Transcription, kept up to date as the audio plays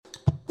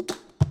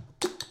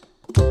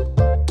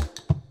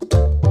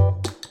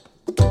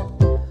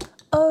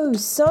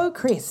So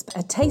Crisp,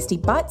 a tasty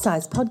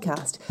bite-sized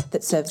podcast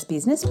that serves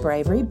business,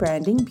 bravery,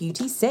 branding,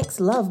 beauty, sex,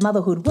 love,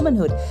 motherhood,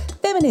 womanhood,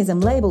 feminism,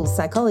 labels,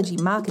 psychology,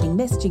 marketing,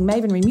 messaging,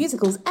 mavenry,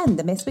 musicals, and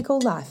the mess we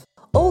call life.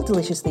 All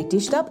deliciously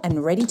dished up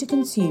and ready to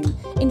consume.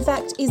 In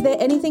fact, is there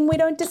anything we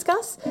don't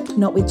discuss?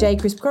 Not with J.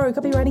 Crisp Crow,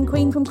 copywriting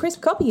queen from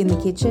Crisp Copy in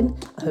the kitchen.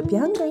 I hope you're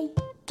hungry.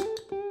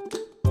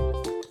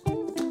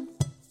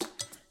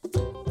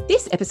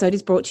 This episode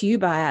is brought to you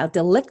by our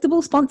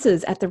delectable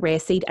sponsors at the Rare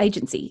Seed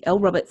Agency. Elle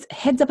Roberts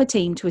heads up a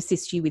team to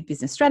assist you with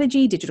business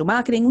strategy, digital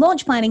marketing,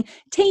 launch planning,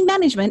 team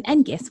management,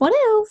 and guess what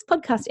else?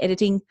 Podcast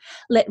editing.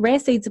 Let Rare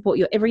Seed support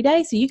your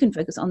everyday so you can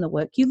focus on the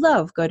work you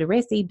love. Go to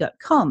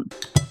rareseed.com.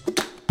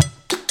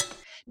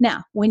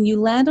 Now, when you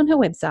land on her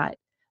website,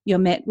 you're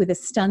met with a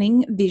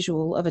stunning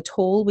visual of a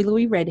tall,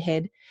 willowy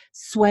redhead,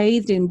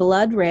 swathed in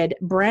blood red,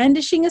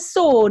 brandishing a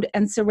sword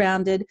and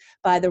surrounded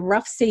by the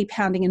rough sea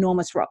pounding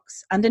enormous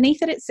rocks.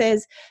 Underneath it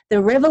says,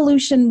 "The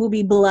revolution will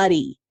be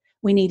bloody.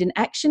 We need an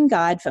action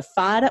guide for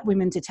fired up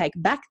women to take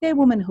back their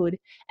womanhood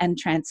and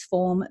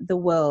transform the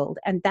world."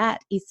 And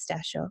that is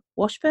Stasha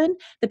Washburn,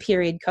 the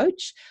period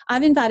coach.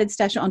 I've invited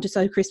Stasha onto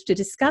So Crisp to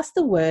discuss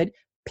the word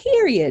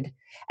period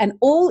and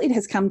all it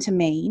has come to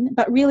mean.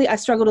 But really, I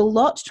struggled a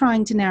lot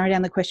trying to narrow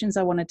down the questions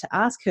I wanted to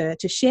ask her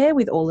to share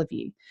with all of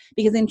you.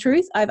 Because in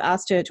truth, I've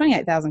asked her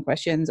 28,000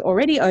 questions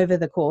already over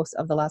the course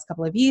of the last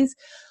couple of years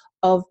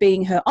of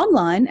being her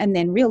online and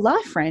then real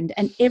life friend.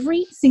 And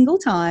every single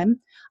time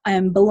I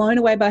am blown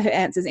away by her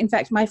answers. In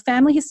fact, my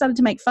family has started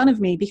to make fun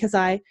of me because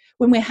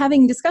when we're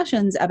having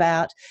discussions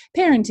about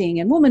parenting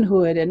and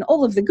womanhood and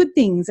all of the good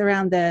things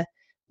around the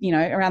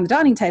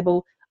dining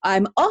table,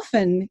 I'm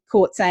often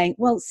caught saying,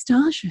 "Well,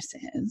 Stasha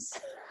says,"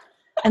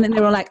 and then they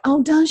were like,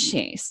 "Oh, does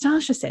she?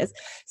 Stasha says."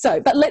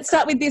 So, but let's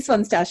start with this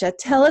one, Stasha.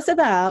 Tell us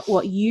about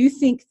what you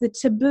think the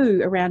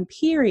taboo around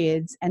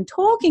periods and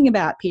talking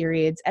about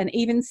periods and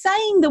even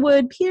saying the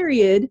word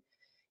period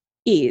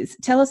is.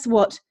 Tell us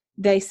what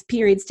this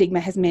period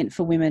stigma has meant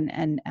for women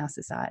and our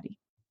society.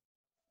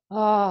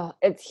 Oh,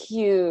 it's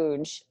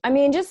huge. I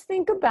mean, just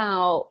think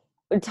about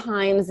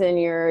times in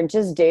your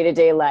just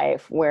day-to-day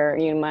life where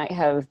you might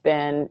have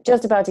been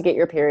just about to get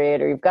your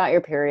period or you've got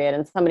your period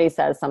and somebody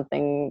says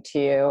something to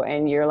you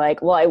and you're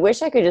like, "Well, I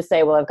wish I could just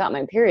say, well, I've got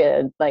my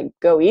period, like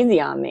go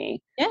easy on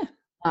me." Yeah.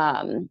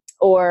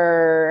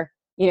 Or,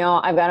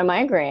 I've got a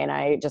migraine.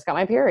 I just got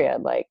my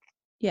period. Like,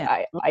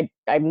 yeah, I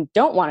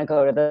don't want to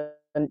go to the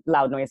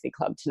loud, noisy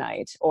club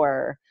tonight.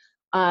 Or,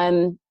 I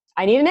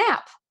need a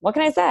nap. What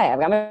can I say? I've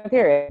got my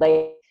period.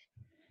 Like,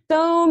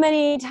 so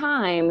many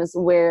times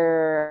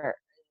where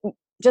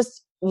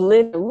just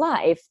live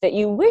life that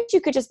you wish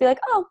you could just be like,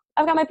 "Oh,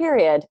 I've got my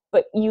period,"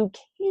 but you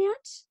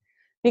can't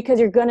because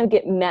you're going to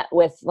get met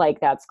with like,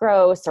 "That's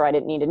gross," or "I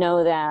didn't need to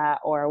know that,"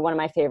 or one of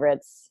my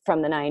favorites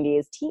from the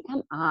 90s,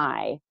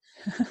 TMI.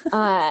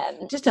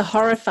 Just a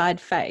horrified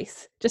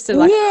face. Just a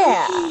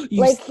yeah, you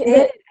like said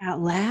it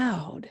out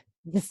loud.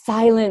 The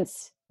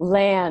silence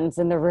lands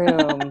in the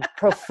room,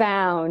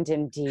 profound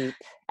and deep.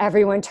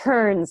 Everyone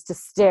turns to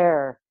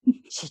stare.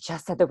 She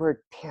just said the word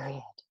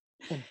period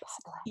in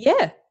public.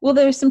 Yeah. Well,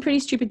 there's some pretty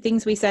stupid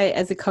things we say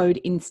as a code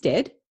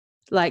instead.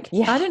 Like,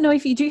 I don't know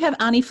if you do have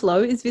Arnie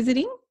Flo is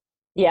visiting.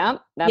 Yeah,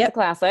 that's a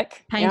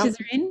classic. Painters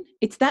are in.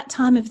 It's that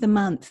time of the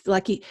month.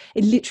 Like it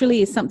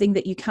literally is something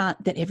that you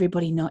can't, that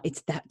everybody knows.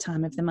 It's that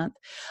time of the month.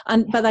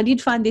 But I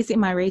did find this in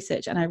my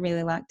research and I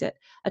really liked it.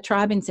 A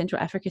tribe in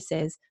Central Africa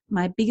says,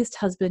 "My biggest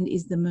husband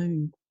is the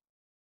moon."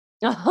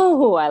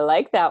 Oh, I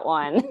like that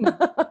one.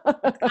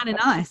 It's kind of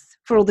nice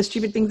for all the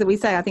stupid things that we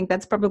say. I think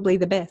that's probably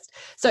the best.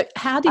 So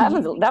how did that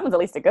one's at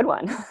least a good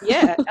one.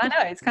 Yeah, I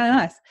know. It's kind of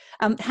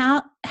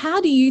nice.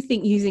 How do you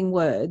think using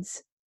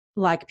words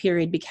like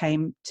period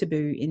became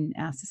taboo in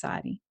our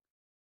society?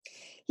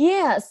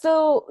 Yeah.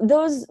 So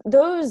those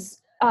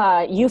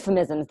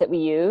euphemisms that we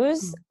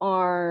use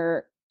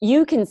are,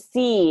 you can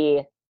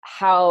see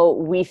how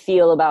we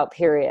feel about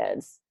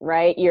periods,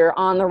 right? You're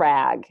on the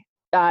rag,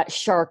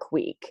 Shark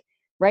Week.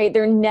 Right?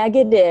 They're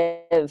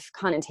negative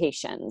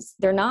connotations.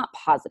 They're not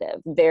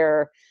positive.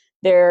 They're,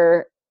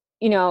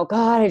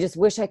 "God, I just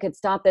wish I could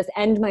stop this.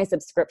 End my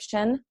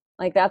subscription."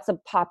 Like that's a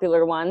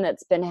popular one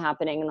that's been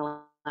happening in the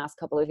last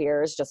couple of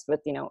years, just with,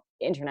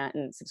 internet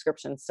and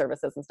subscription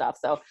services and stuff.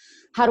 So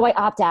how do I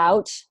opt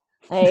out?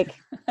 Like,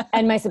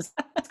 end my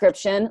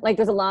subscription. Like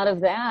there's a lot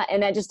of that.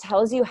 And that just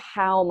tells you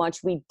how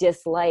much we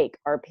dislike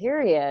our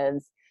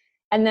periods.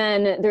 And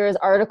then there's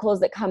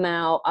articles that come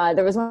out.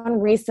 There was one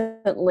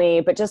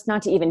recently, but just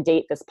not to even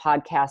date this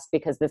podcast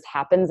because this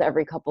happens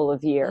every couple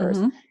of years.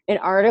 Mm-hmm. An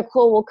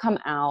article will come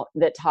out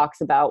that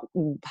talks about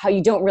how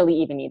you don't really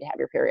even need to have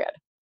your period.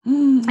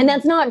 Mm-hmm. And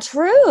that's not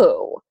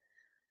true.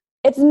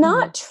 It's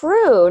not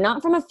true.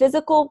 Not from a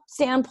physical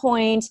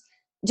standpoint,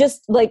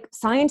 just like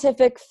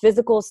scientific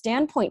physical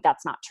standpoint,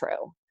 that's not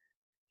true.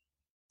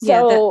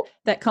 So,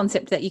 that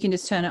concept that you can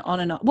just turn it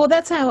on and off. Well,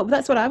 that's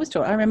what I was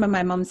taught. I remember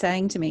my mom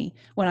saying to me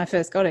when I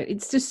first got it,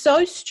 "It's just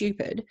so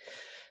stupid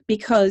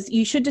because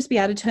you should just be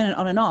able to turn it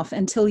on and off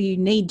until you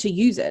need to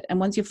use it. And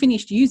once you're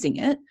finished using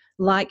it,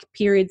 like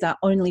periods are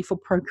only for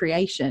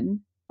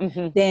procreation,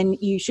 then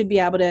you should be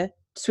able to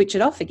switch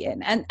it off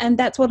again. And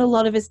that's what a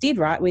lot of us did,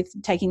 right, with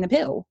taking the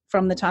pill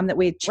from the time that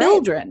we're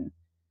children.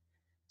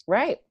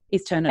 Right.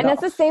 Is turn it off. And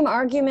off. that's the same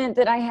argument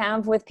that I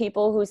have with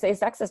people who say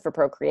sex is for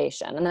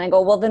procreation. And then I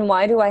go, well, then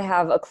why do I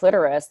have a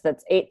clitoris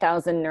that's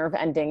 8,000 nerve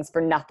endings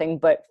for nothing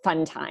but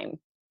fun time?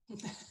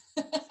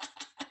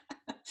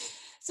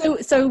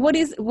 So what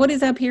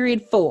is our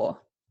period for?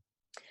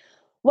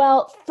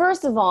 Well,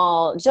 first of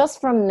all,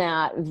 just from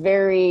that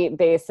very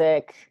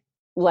basic,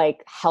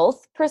 like,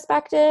 health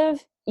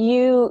perspective,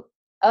 you,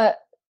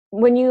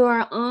 when you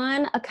are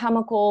on a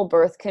chemical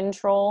birth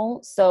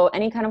control, so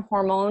any kind of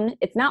hormone,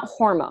 it's not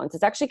hormones,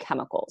 it's actually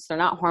chemicals. They're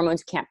not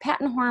hormones. You can't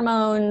patent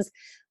hormones.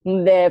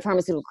 The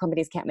pharmaceutical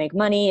companies can't make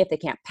money if they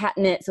can't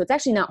patent it. So it's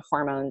actually not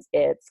hormones,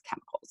 it's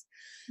chemicals.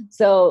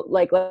 So,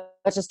 like,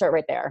 let's just start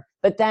right there.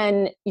 But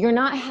then you're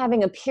not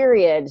having a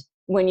period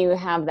when you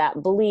have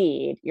that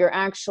bleed. You're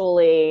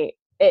actually,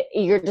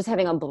 you're just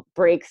having a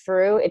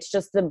breakthrough. It's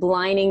just the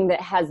lining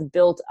that has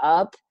built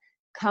up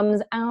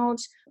comes out,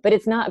 but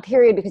it's not a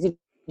period because you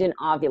didn't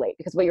ovulate,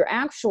 because what you're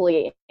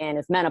actually in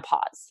is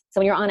menopause.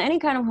 So when you're on any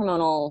kind of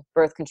hormonal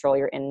birth control,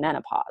 you're in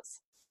menopause.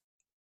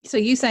 So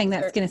you saying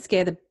that's going to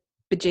scare the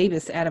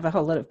bejeebus out of a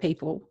whole lot of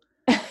people,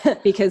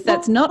 because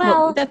that's not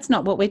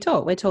what we're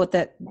taught. We're taught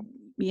that,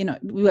 you know,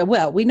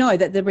 we know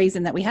that the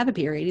reason that we have a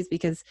period is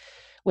because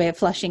we're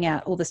flushing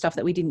out all the stuff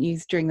that we didn't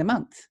use during the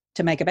month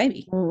to make a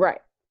baby. Right.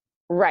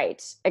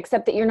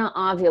 Except that you're not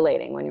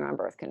ovulating when you're on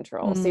birth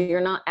control. So you're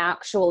not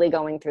actually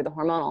going through the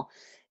hormonal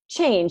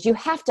change. You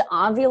have to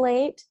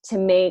ovulate to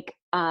make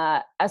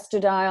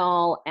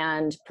estradiol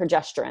and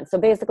progesterone. So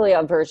basically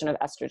a version of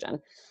estrogen.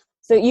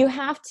 So you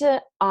have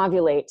to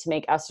ovulate to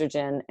make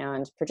estrogen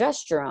and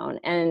progesterone.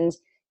 And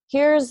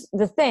here's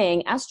the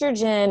thing,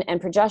 estrogen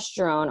and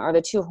progesterone are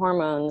the two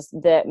hormones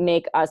that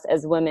make us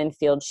as women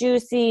feel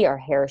juicy, our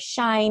hair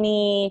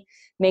shiny,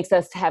 makes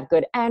us have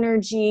good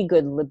energy,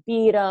 good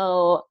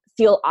libido,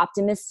 feel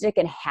optimistic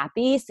and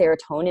happy.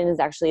 Serotonin is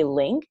actually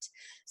linked.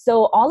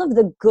 So all of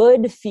the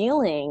good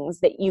feelings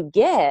that you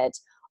get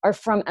are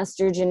from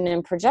estrogen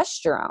and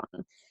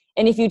progesterone.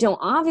 And if you don't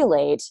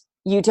ovulate,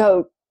 you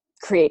don't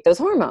create those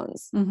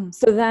hormones.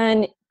 So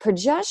then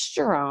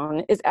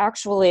progesterone is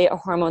actually a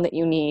hormone that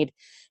you need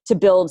to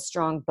build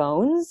strong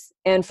bones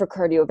and for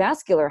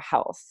cardiovascular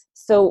health.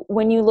 So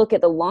when you look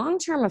at the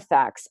long-term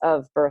effects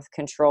of birth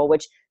control,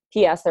 which,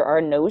 P.S., there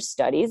are no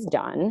studies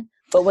done,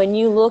 but when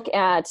you look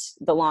at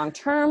the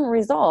long-term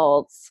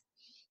results,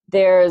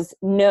 there's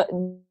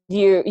no,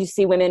 you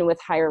see women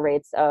with higher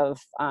rates of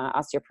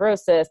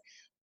osteoporosis.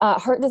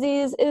 Heart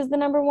disease is the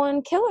number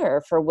one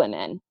killer for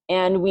women.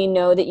 And we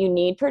know that you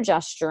need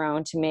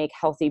progesterone to make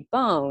healthy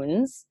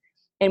bones.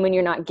 And when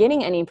you're not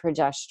getting any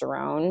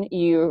progesterone,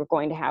 you're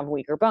going to have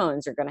weaker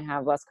bones. You're going to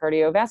have less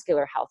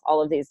cardiovascular health,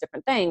 all of these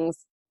different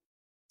things.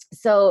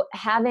 So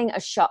having a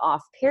shut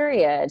off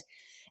period,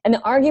 and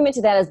the argument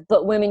to that is,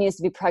 but women used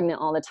to be pregnant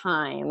all the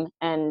time.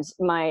 And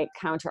my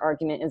counter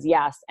argument is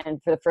yes.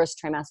 And for the first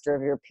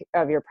trimester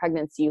of your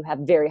pregnancy, you have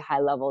very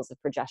high levels of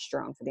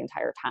progesterone for the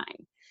entire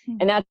time.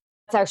 And that's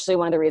actually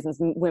one of the reasons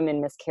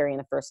women miscarry in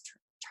the first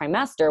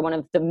trimester. One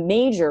of the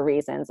major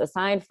reasons,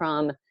 aside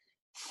from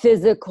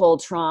physical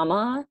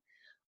trauma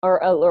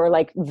or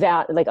like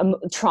that, like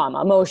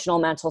trauma, emotional,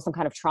 mental, some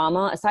kind of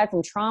trauma, aside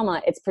from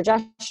trauma, it's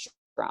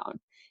progesterone.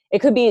 It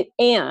could be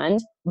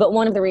but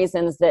one of the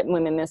reasons that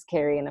women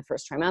miscarry in the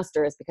first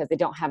trimester is because they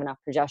don't have enough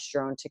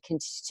progesterone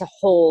to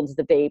hold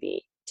the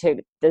baby,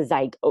 to the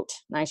zygote.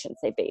 I shouldn't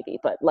say baby,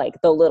 but like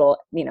the little,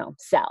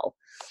 cell.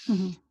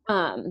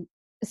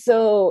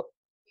 So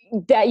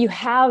that you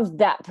have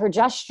that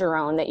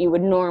progesterone that you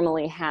would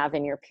normally have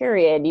in your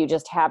period, you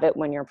just have it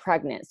when you're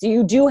pregnant. So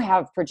you do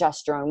have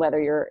progesterone,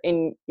 whether you're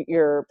in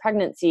your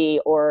pregnancy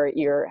or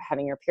you're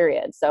having your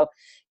period. So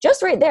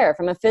just right there,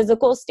 from a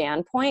physical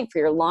standpoint, for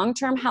your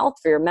long-term health,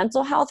 for your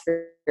mental health,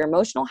 for your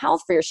emotional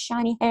health, for your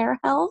shiny hair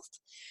health,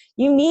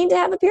 you need to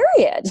have a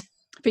period.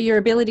 For your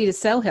ability to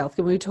sell health,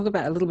 we'll talk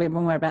about a little bit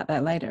more about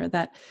that later,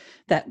 that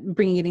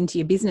bringing it into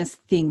your business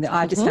thing that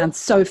I just found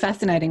so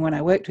fascinating when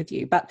I worked with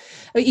you. But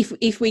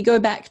if we go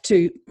back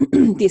to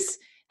this,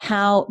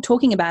 how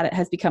talking about it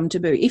has become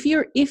taboo. If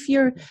you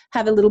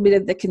have a little bit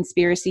of the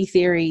conspiracy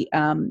theory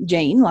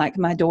gene, like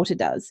my daughter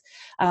does,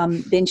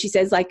 then she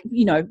says, like,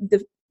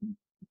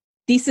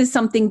 this is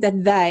something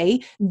that they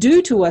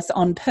do to us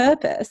on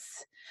purpose.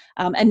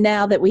 And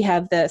now that we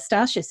have the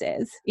Stasha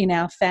Says in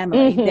our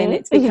family, then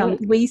it's become,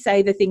 we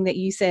say the thing that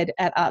you said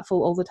at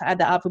Artful all the time, at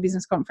the Artful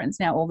Business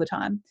Conference now all the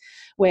time,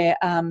 where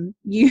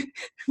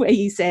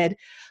you said,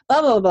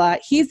 blah, blah, blah,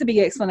 here's the big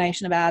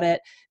explanation about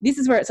it. This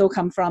is where it's all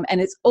come from.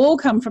 And it's all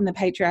come from the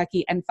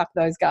patriarchy, and fuck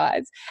those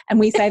guys. And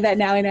we say that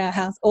now in our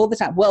house all the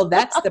time. Well,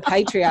 that's the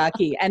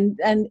patriarchy. And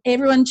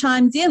everyone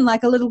chimes in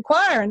like a little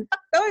choir, and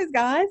fuck those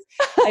guys.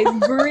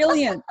 It's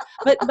brilliant.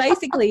 But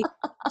basically,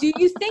 do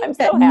you think I'm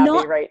that so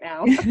happy right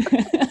now.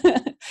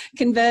 We're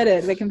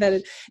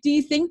converted. Do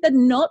you think that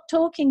not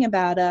talking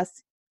about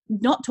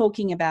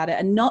it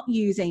and not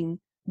using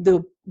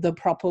the the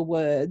proper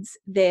words,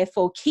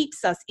 therefore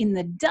keeps us in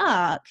the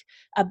dark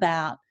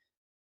about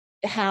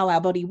how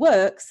our body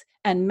works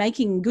and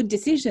making good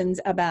decisions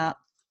about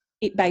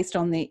it based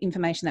on the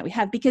information that we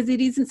have, because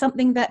it isn't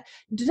something that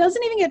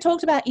doesn't even get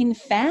talked about in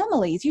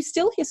families. You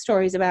still hear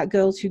stories about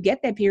girls who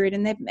get their period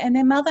and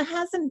their mother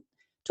hasn't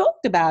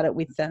talked about it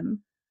with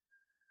them.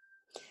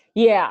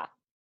 Yeah,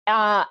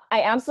 I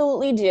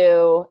absolutely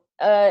do.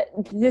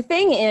 The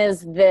thing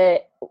is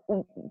that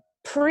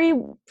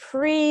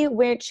pre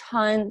witch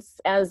hunts,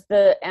 as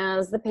the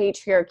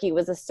patriarchy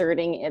was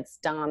asserting its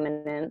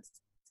dominance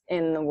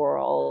in the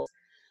world,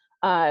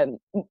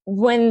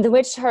 when the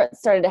witch hunt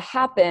started to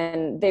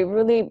happen, they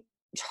really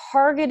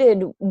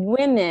targeted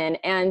women.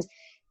 And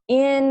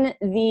in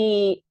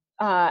the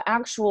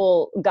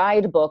actual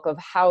guidebook of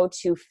how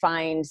to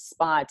find,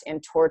 spot,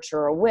 and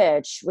torture a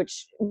witch,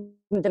 which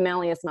the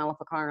Malleus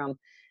Maleficarum,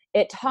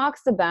 it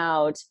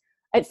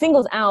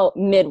singles out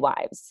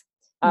midwives,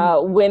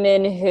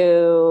 women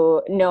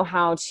who know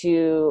how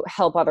to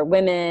help other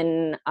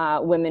women,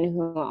 women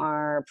who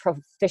are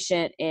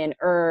proficient in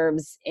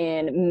herbs,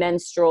 in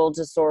menstrual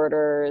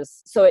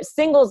disorders. So it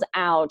singles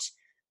out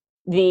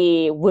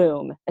the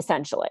womb,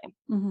 essentially,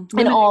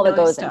 and all that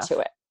goes into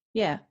it.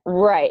 Yeah.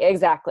 Right,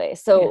 exactly.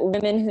 So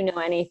women who know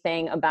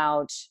anything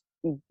about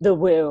the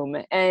womb,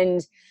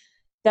 and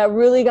that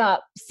really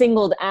got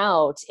singled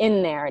out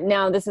in there.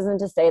 Now, this isn't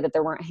to say that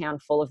there weren't a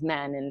handful of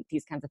men and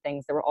these kinds of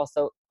things that were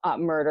also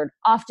murdered.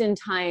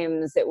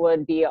 Oftentimes it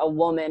would be a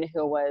woman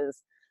who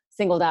was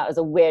singled out as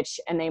a witch,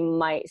 and they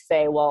might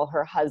say, well,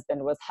 her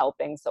husband was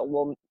helping, so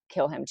we'll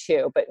kill him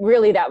too. But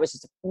really that was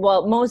just,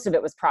 well, most of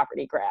it was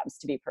property grabs,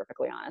 to be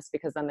perfectly honest,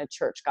 because then the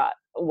church got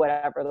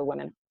whatever the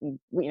women,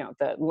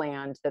 the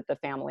land that the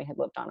family had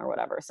lived on or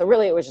whatever. So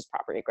really it was just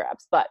property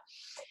grabs. But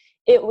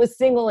it was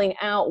singling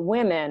out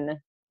women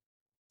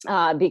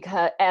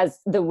because as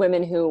the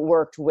women who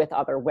worked with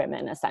other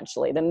women,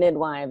 essentially the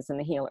midwives and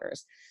the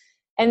healers.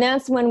 And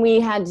that's when we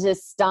had to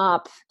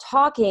stop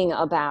talking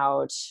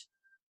about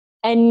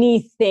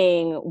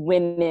anything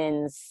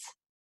women's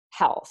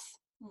health.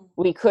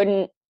 We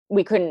couldn't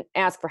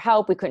ask for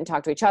help. We couldn't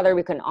talk to each other.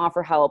 We couldn't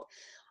offer help.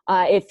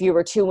 If you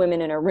were two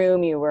women in a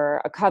room, you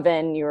were a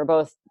coven. You were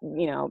both,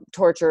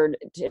 tortured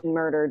and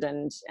murdered,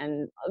 and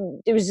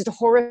it was just a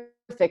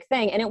horrific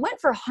thing. And it went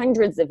for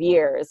hundreds of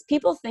years.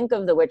 People think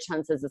of the witch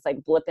hunts as this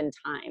like blip in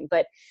time,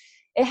 but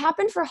it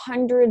happened for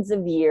hundreds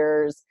of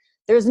years.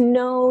 There's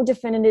no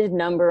definitive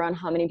number on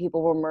how many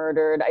people were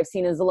murdered. I've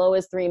seen as low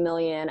as 3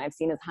 million. I've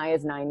seen as high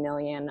as 9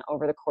 million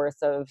over the course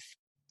of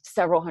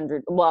several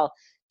hundred,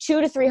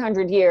 200 to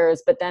 300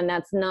 years, but then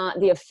that's not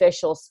the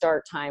official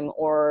start time,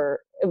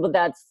 or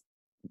that's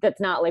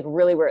not like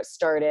really where it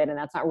started, and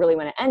that's not really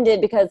when it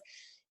ended, because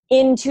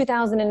in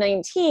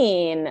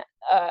 2019,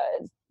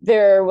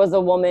 there was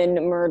a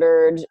woman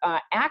murdered,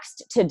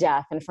 axed to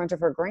death in front of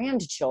her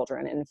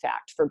grandchildren, in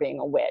fact, for being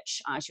a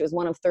witch. She was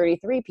one of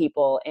 33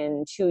 people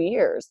in 2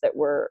 years that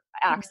were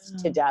axed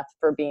to death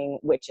for being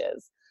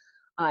witches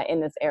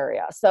in this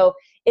area. So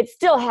it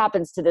still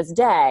happens to this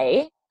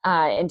day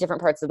in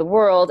different parts of the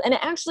world. And it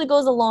actually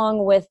goes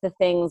along with the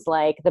things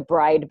like the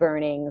bride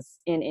burnings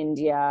in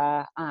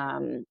India,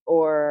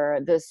 or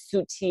the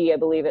suti, I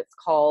believe it's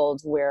called,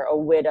 where a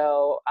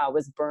widow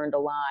was burned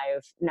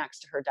alive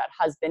next to her dead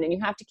husband. And you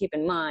have to keep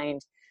in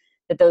mind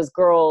that those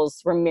girls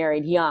were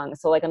married young.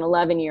 So like an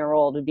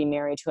 11-year-old would be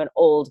married to an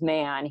old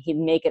man. He'd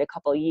make it a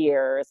couple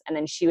years, and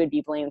then she would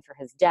be blamed for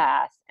his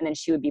death, and then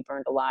she would be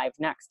burned alive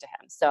next to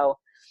him. So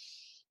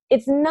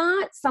it's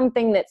not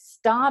something that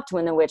stopped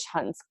when the witch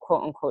hunts,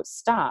 quote unquote,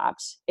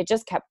 stopped. It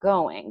just kept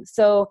going.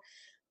 So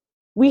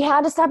we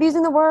had to stop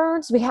using the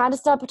words. We had to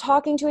stop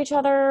talking to each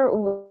other.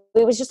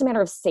 It was just a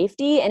matter of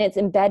safety, and it's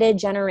embedded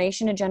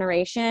generation to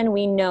generation.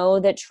 We know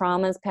that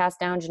trauma is passed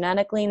down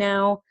genetically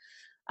now.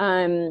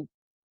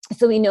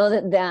 So we know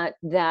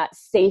that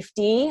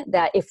safety,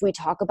 that if we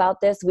talk about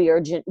this, we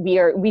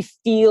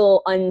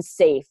feel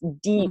unsafe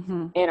deep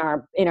in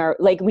our,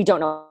 like, we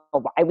don't know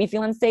why we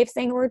feel unsafe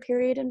saying the word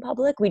period in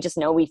public. We just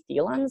know we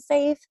feel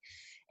unsafe.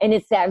 And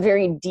it's that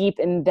very deep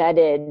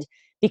embedded,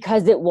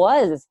 because it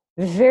was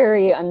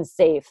very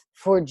unsafe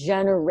for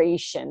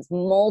generations,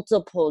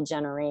 multiple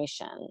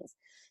generations.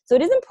 So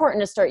it is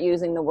important to start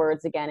using the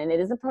words again, and it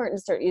is important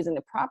to start using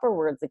the proper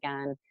words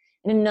again.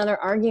 And another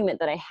argument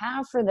that I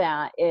have for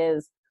that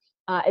is,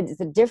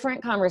 it's a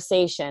different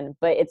conversation,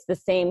 but it's the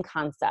same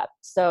concept.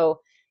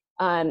 So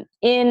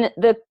in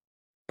the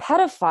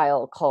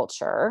pedophile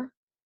culture,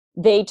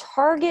 they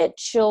target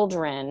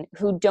children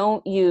who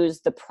don't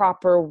use the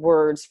proper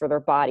words for their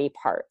body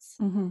parts.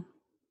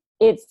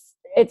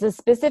 It's a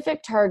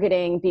specific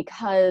targeting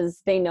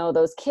because they know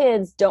those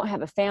kids don't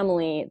have a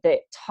family that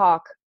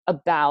talk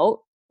about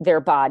their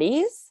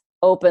bodies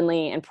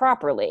openly and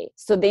properly.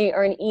 So they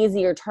are an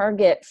easier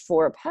target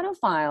for a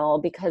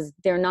pedophile, because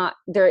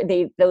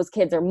those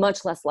kids are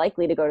much less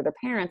likely to go to their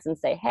parents and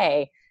say,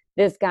 hey,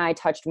 this guy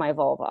touched my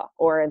vulva,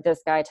 or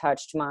this guy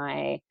touched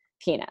my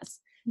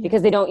penis,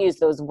 because they don't use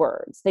those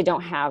words. They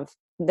don't have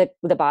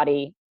the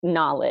body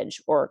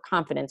knowledge or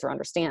confidence or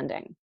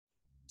understanding.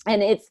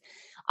 And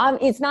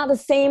It's not the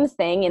same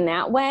thing in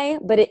that way,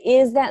 but it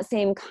is that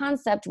same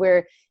concept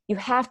where you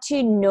have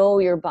to know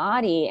your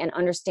body and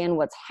understand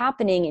what's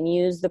happening and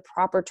use the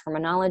proper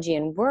terminology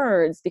and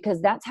words,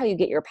 because that's how you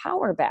get your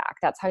power back.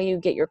 That's how you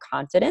get your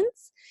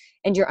confidence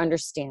and your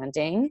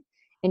understanding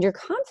and your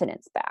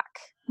confidence back.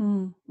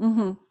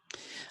 Mm-hmm.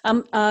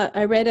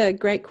 I read a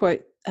great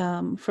quote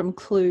from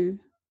Clue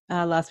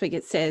last week.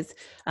 It says,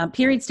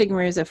 period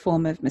stigma is a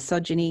form of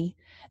misogyny.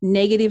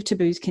 Negative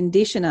taboos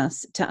condition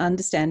us to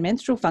understand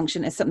menstrual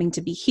function as something to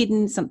be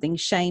hidden, something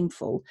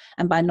shameful.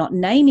 And by not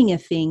naming a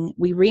thing,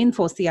 we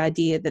reinforce the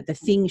idea that the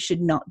thing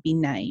should not be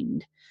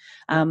named.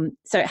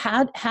 So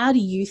how do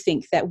you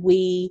think that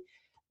we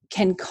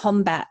can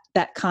combat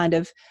that kind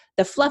of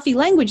the fluffy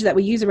language that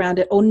we use around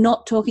it, or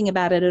not talking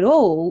about it at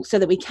all, so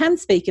that we can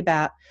speak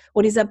about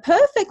what is a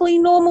perfectly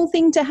normal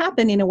thing to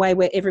happen in a way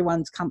where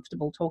everyone's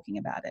comfortable talking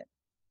about it?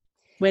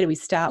 Where do we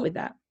start with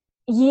that?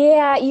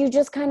 Yeah, you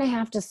just kind of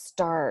have to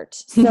start.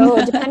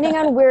 So depending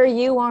on where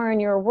you are in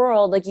your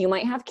world, like you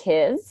might have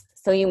kids,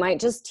 so you might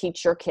just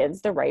teach your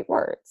kids the right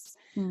words.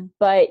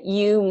 But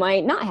you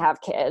might not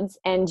have kids,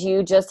 and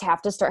you just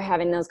have to start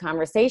having those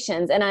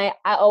conversations. And I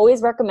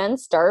always recommend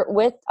start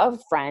with a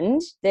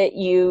friend that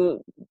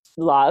you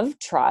love,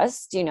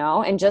 trust,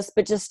 and just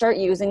start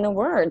using the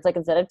words. Like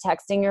instead of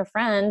texting your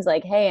friends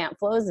like, hey, Aunt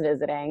Flo's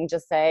visiting,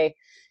 just say,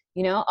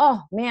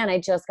 oh man,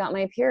 I just got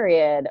my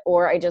period,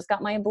 or I just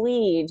got my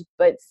bleed,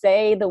 but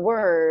say the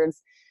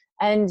words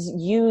and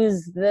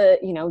use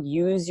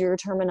your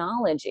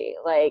terminology.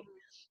 Like,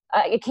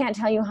 I can't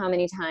tell you how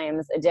many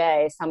times a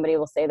day somebody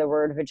will say the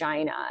word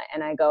vagina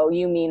and I go,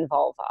 you mean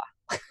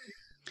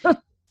vulva.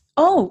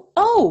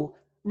 Oh,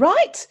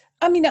 right.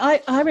 I mean,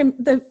 I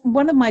remember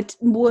one of my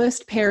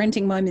worst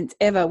parenting moments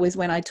ever was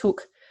when I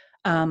took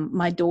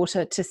my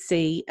daughter to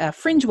see a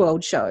Fringe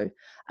World show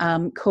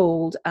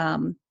called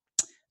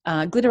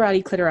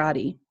Glitterati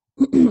Clitterati.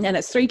 And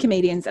it's 3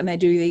 comedians, and they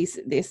do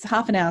this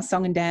half an hour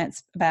song and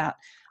dance about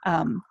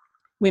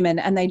women,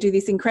 and they do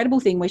this incredible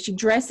thing where she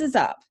dresses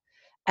up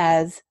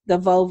as the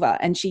vulva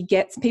and she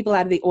gets people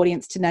out of the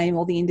audience to name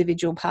all the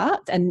individual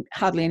parts, and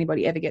hardly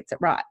anybody ever gets it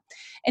right.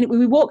 And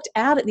we walked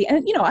out at the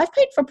end, I've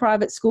paid for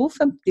private school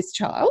for this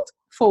child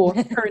for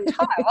her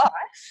entire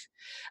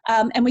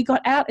life. And we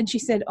got out and she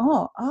said,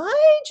 oh,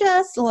 I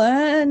just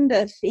learned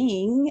a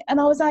thing. And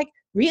I was like,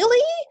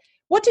 really?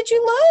 What did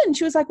you learn?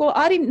 She was like, well,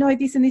 I didn't know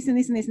this and this and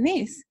this and this and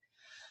this.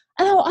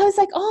 And I was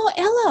like, oh,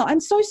 Ella,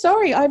 I'm so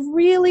sorry.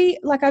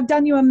 I've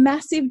done you a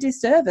massive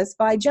disservice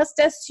by just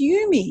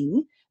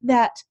assuming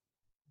that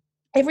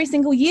every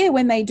single year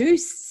when they do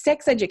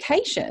sex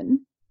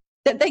education,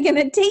 that they're going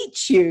to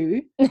teach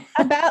you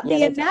about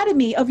the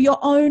anatomy of your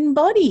own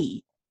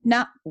body.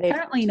 No,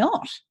 apparently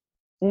not.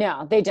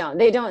 No, they don't.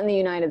 They don't in the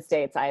United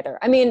States either.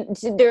 I mean,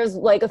 there's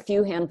like a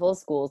few handful of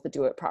schools that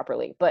do it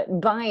properly,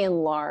 but by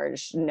and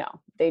large, no,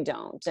 they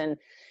don't. And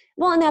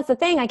that's the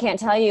thing. I can't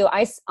tell you.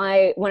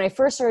 When I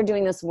first started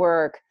doing this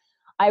work,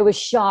 I was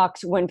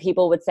shocked when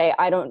people would say,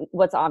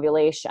 what's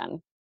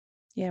ovulation?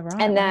 Yeah,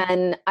 right. And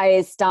then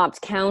I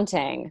stopped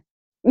counting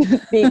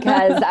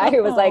because I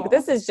was like,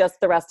 this is just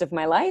the rest of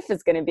my life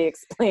is going to be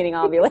explaining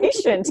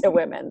ovulation to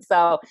women.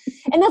 So,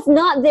 and that's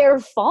not their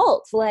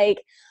fault.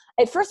 Like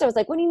at first I was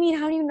like, what do you mean?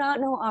 How do you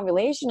not know what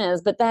ovulation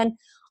is? But then,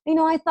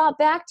 I thought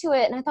back to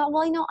it and I thought,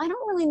 well, I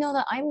don't really know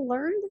that I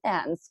learned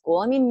that in school.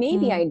 I mean,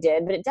 maybe I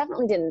did, but it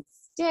definitely didn't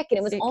stick. And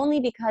it was only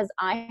because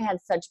I had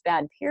such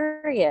bad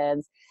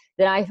periods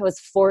that I was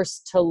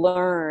forced to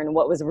learn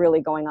what was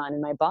really going on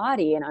in my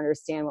body and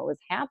understand what was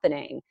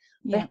happening.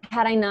 Yeah. But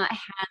had I not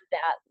had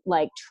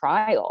that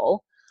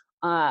trial,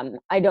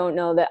 I don't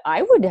know that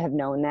I would have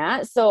known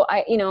that. So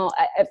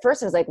at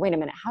first I was like, wait a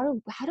minute,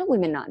 how do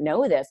women not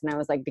know this? And I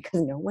was like,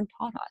 because no one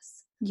taught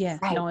us. Yeah.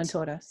 Right. No one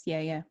taught us.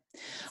 Yeah.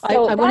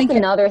 So that's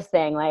another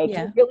thing.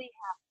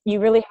 You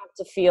really have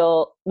to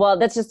feel, well,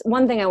 that's just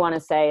one thing I want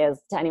to say is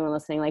to anyone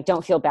listening,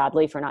 don't feel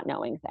badly for not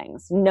knowing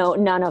things. No,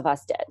 none of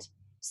us did.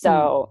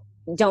 So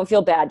don't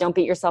feel bad. Don't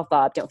beat yourself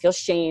up. Don't feel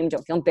shame.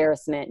 Don't feel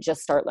embarrassment.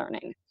 Just start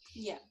learning.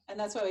 Yeah. And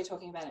that's why we're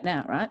talking about it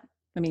now, right?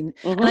 I mean,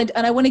 and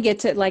I want to get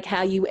to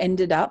how you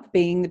ended up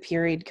being the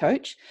period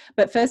coach.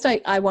 But first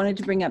I wanted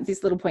to bring up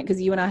this little point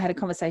because you and I had a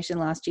conversation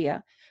last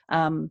year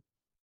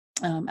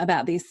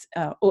about this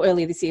or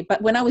earlier this year.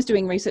 But when I was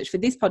doing research for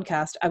this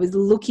podcast, I was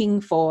looking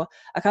for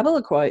a couple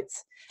of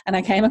quotes and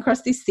I came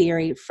across this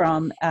theory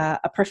from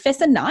a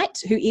Professor Knight,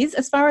 who is,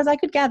 as far as I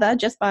could gather,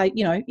 just by,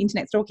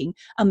 internet stalking,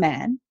 a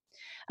man.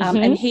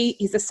 And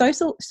he's a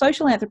social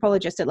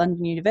anthropologist at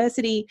London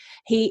University.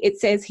 It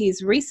says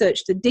he's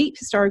researched the deep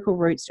historical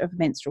roots of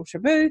menstrual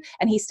taboo,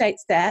 and he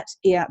states that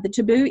the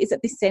taboo is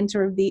at the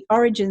center of the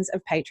origins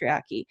of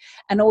patriarchy.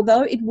 And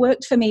although it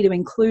worked for me to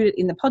include it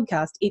in the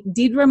podcast, it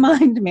did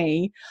remind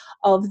me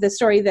of the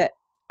story that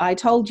I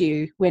told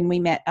you when we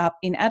met up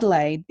in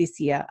Adelaide this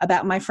year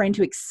about my friend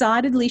who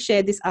excitedly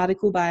shared this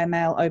article by a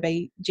male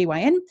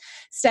OBGYN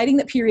stating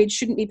that periods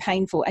shouldn't be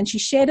painful. And she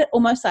shared it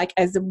almost like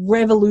as a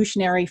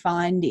revolutionary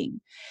finding,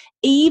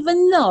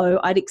 even though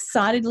I'd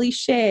excitedly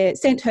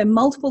sent her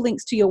multiple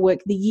links to your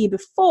work the year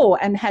before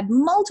and had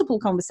multiple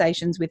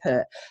conversations with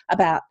her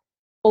about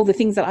all the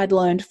things that I'd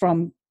learned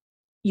from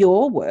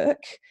your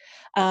work.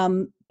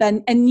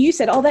 And you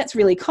said, oh, that's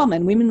really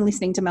common, women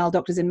listening to male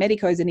doctors and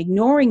medicos and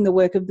ignoring the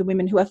work of the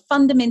women who are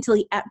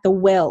fundamentally at the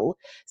well.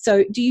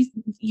 So do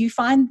you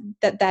find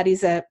that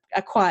is a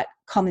quite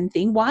common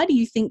thing? Why do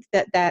you think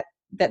that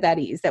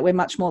is, that we're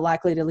much more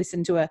likely to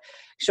listen to a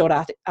short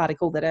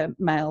article that a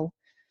male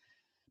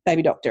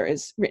baby doctor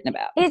has written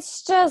about?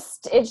 It's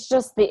just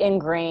the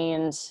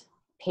ingrained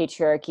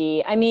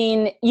patriarchy. I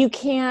mean, you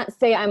can't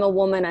say I'm a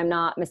woman, I'm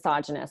not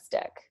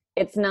misogynistic.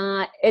 It's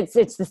not, it's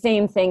the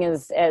same thing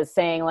as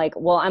saying like,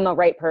 well, I'm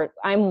white,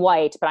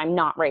 but I'm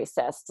not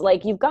racist.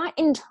 Like, you've got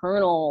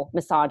internal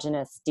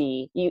misogynism,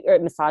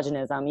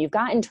 you've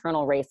got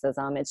internal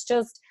racism.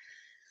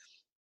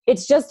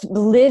 It's just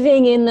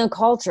living in the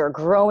culture,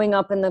 growing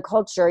up in the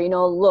culture.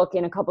 Look,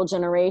 in a couple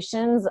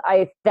generations,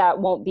 that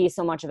won't be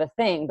so much of a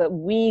thing. But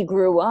we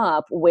grew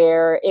up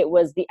where it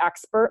was the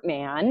expert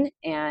man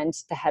and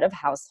the head of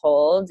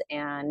household,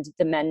 and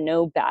the men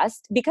know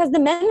best, because the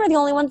men were the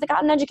only ones that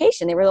got an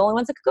education. They were the only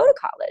ones that could go to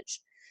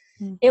college.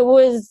 It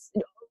was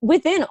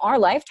within our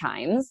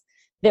lifetimes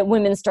that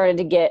women started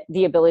to get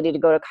the ability to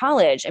go to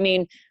college. I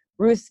mean,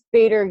 Ruth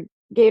Bader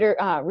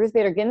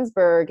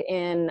Ginsburg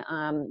in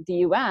the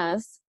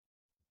U.S.,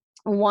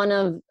 one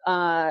of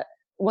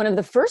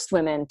the first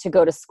women to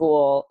go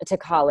to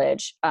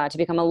college, to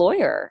become a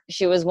lawyer.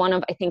 She was one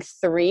of, I think,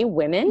 3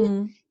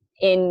 women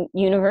in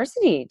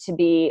university to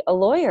be a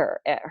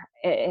lawyer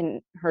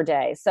in her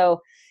day. So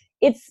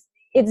it's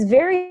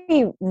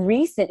very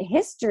recent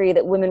history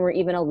that women were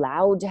even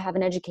allowed to have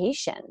an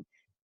education,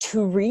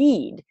 to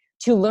read,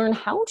 to learn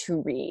how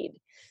to read.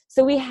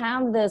 So we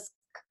have this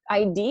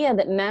idea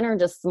that men are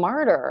just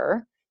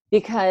smarter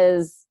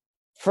because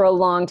for a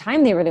long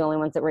time they were the only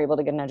ones that were able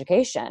to get an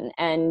education.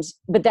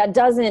 But that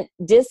doesn't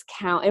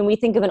discount, and we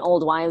think of an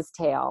old wives'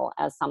 tale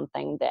as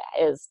something that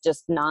is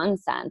just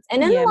nonsense.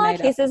 And in a lot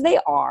of cases they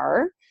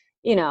are,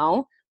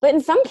 but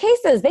in some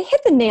cases they hit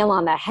the nail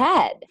on the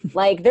head.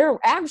 Like, they're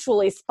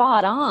actually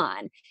spot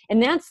on.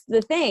 And that's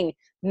the thing.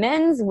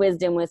 Men's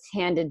wisdom was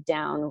handed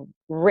down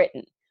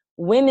written.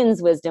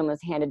 Women's wisdom was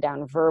handed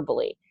down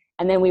verbally.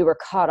 And then we were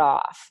cut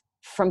off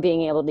from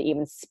being able to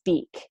even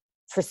speak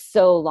for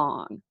so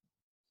long,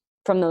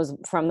 from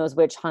those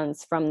witch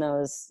hunts, from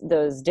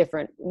those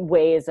different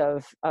ways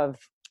of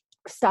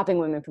stopping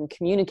women from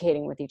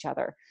communicating with each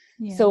other.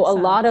 Yeah, so a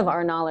lot of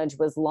our knowledge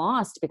was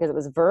lost because it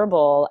was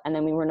verbal, and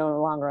then we were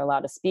no longer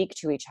allowed to speak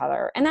to each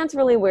other. And that's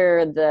really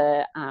where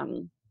the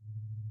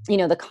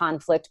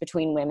conflict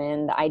between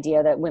women, the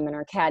idea that women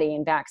are catty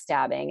and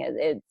backstabbing,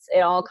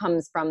 it all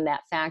comes from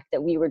that fact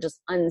that we were just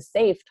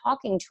unsafe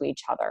talking to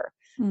each other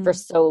for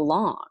so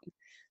long.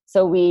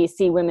 So we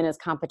see women as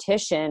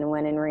competition,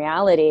 when in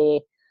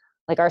reality,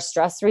 like, our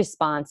stress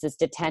response is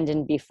to tend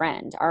and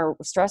befriend. Our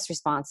stress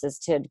response is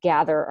to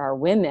gather our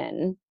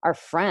women, our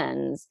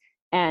friends,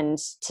 and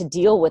to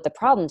deal with the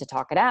problem, to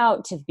talk it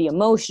out, to be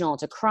emotional,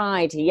 to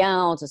cry, to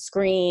yell, to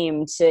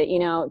scream, to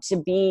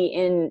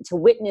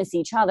witness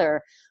each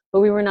other. But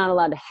we were not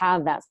allowed to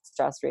have that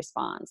stress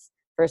response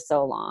for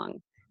so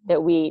long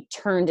that we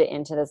turned it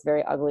into this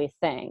very ugly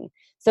thing.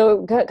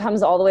 So it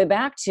comes all the way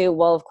back to,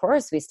 well, of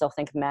course, we still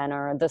think men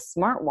are the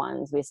smart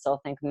ones. We still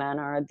think men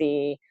are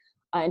the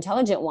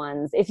intelligent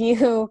ones. If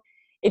you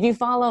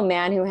follow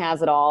Man Who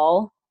Has It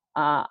All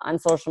on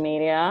social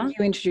media,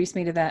 you introduced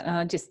me to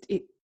that.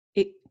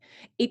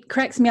 It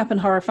cracks me up and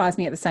horrifies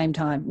me at the same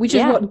time, which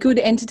is what good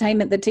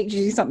entertainment that teaches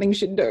you something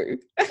should do.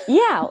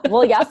 Yeah.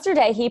 Well,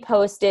 yesterday he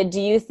posted,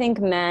 do you think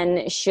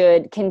men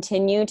should dumb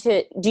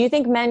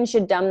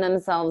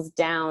themselves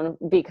down?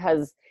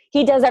 Because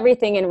he does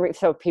everything,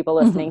 so people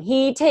listening,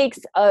 he takes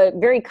a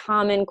very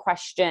common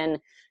question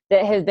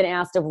that has been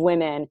asked of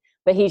women,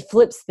 but he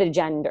flips the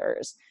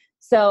genders.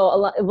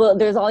 So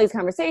there's all these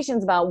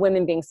conversations about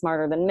women being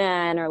smarter than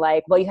men, or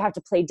like, well, you have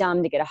to play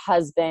dumb to get a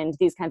husband,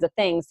 these kinds of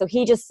things. So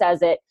he just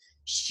says it,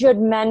 should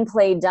men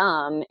play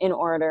dumb in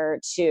order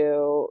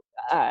to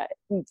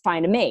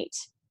find a mate,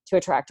 to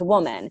attract a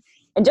woman?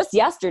 And just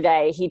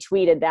yesterday he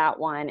tweeted that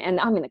one, and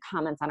I mean, the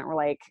comments on it were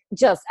like,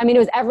 it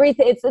was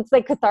everything. It's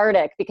like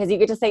cathartic, because you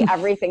get to say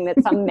everything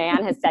that some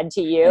man has said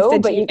to you,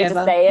 but you get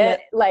to say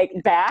it like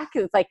back.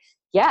 It's like,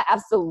 yeah,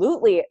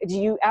 absolutely.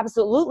 You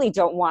absolutely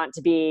don't want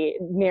to be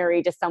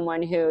married to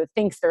someone who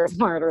thinks they're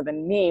smarter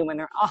than me when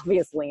they're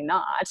obviously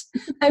not.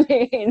 I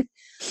mean,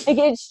 like,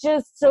 it's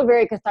just so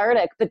very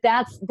cathartic. But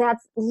that's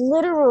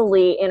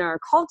literally in our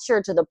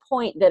culture, to the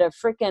point that a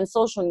freaking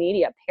social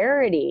media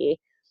parody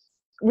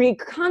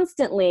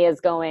constantly is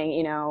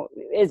going,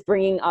 is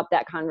bringing up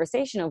that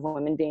conversation of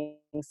women being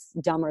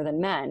dumber than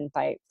men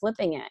by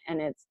flipping it. And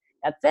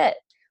that's it.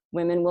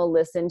 women will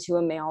listen to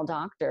a male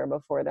doctor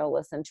before they'll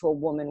listen to a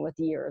woman with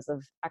years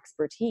of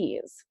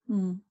expertise.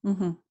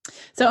 Mm-hmm.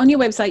 So on your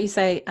website, you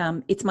say,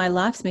 it's my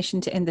life's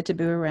mission to end the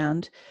taboo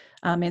around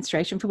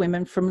menstruation for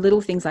women, from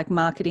little things like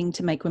marketing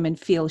to make women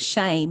feel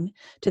shame,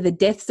 to the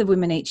deaths of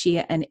women each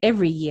year and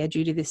every year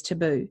due to this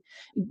taboo.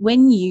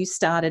 When you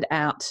started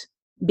out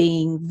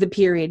being the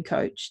period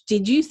coach,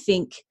 did you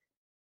think,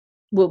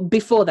 well,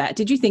 before that,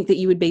 did you think that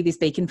you would be this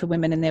beacon for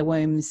women in their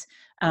wombs,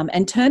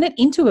 and turn it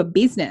into a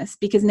business?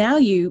 Because now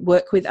you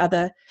work with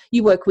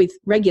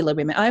regular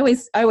women. I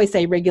always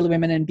say regular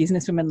women and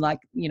business women, like,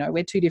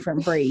 we're two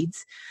different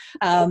breeds.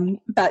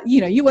 But,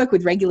 you work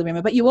with regular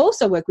women, but you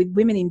also work with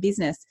women in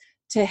business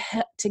to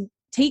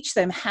teach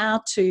them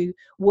how to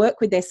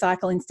work with their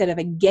cycle instead of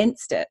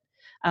against it.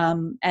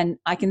 And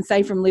I can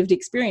say from lived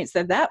experience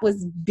that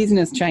was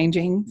business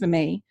changing for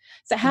me.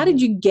 So how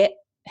did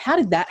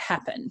that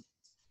happen?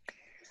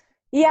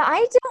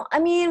 Yeah,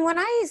 when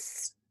I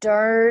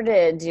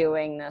started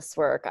doing this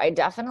work, I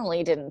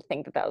definitely didn't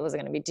think that was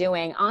going to be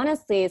doing.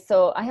 Honestly,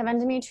 so I have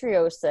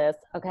endometriosis.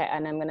 Okay,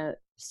 and I'm going to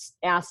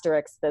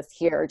asterisk this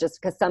here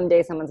just because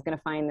someday someone's going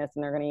to find this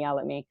and they're going to yell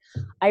at me.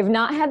 I've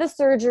not had the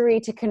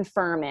surgery to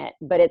confirm it,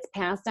 but it's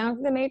passed down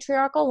to the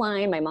matriarchal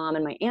line. My mom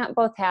and my aunt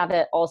both have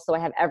it. Also, I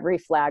have every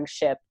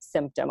flagship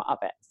symptom of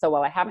it. So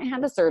while I haven't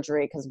had the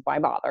surgery, because why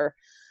bother,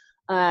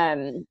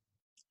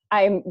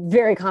 I'm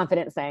very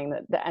confident saying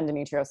that the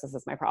endometriosis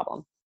is my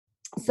problem.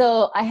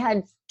 So I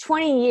had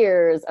 20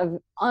 years of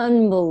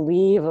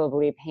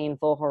unbelievably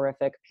painful,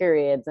 horrific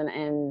periods.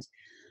 And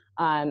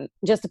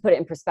just to put it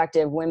in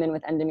perspective, women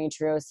with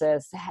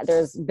endometriosis,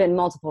 there's been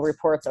multiple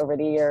reports over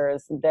the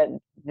years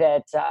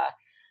that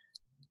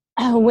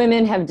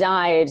women have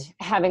died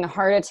having a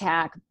heart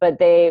attack, but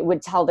they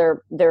would tell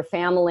their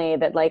family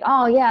that, like,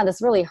 oh yeah,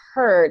 this really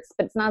hurts,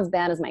 but it's not as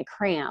bad as my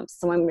cramps.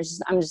 So I'm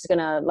just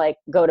gonna, like,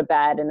 go to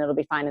bed and it'll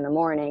be fine in the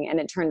morning. And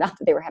it turned out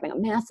that they were having a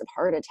massive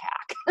heart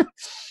attack.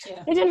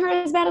 Yeah. It didn't hurt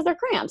as bad as their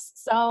cramps.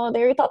 So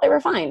they thought they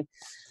were fine.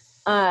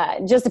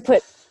 Just to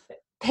put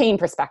pain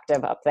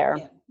perspective up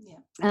there.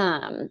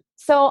 Yeah.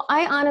 So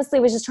I honestly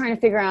was just trying to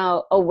figure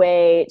out a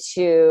way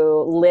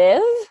to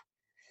live.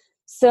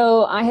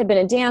 So I had been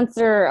a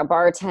dancer, a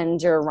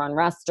bartender, run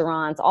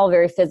restaurants, all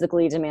very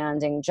physically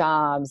demanding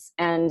jobs.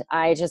 And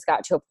I just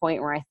got to a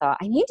point where I thought,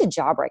 I need a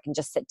job where I can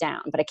just sit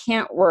down, but I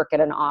can't work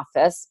at an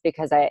office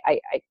because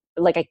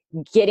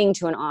getting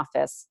to an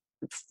office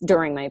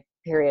during my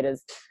period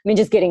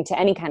just getting to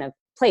any kind of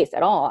place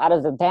at all out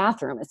of the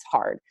bathroom is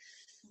hard.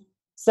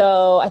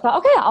 So I thought,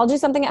 okay, I'll do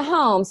something at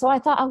home. So I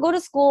thought, I'll go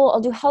to school. I'll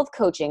do health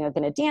coaching. I've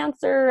been a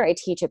dancer. I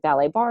teach at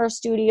ballet bar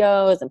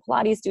studios and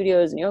Pilates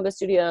studios and yoga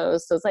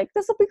studios. So it's like,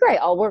 this will be great.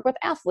 I'll work with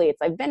athletes.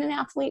 I've been an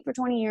athlete for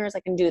 20 years.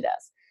 I can do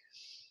this.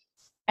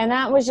 And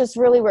that was just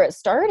really where it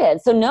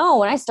started. So no,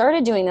 when I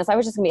started doing this, I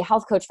was just going to be a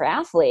health coach for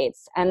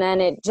athletes. And then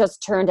it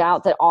just turned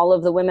out that all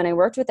of the women I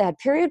worked with that had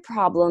period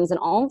problems, and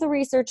all of the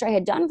research I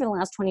had done for the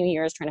last 20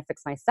 years trying to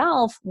fix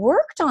myself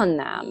worked on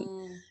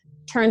them.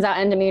 Turns out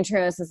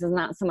endometriosis is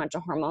not so much a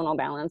hormonal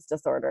balance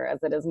disorder as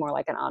it is more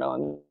like an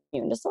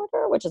autoimmune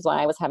disorder, which is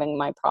why I was having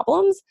my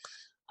problems.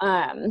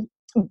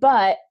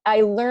 But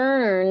I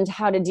learned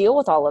how to deal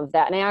with all of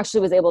that. And I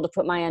actually was able to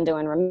put my endo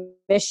in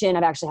remission.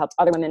 I've actually helped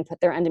other women put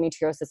their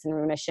endometriosis in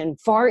remission.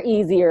 Far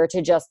easier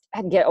to just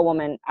get a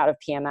woman out of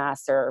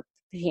PMS or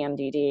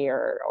PMDD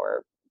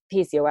or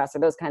PCOS or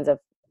those kinds of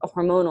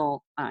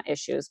hormonal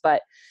issues.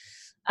 But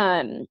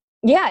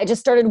it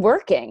just started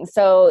working.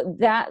 So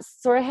that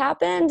sort of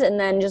happened. And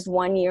then just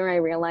one year I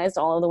realized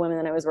all of the women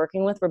that I was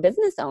working with were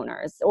business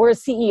owners or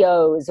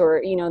CEOs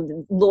or,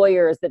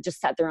 lawyers that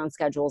just set their own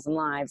schedules and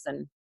lives.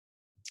 And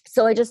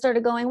so I just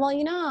started going, well,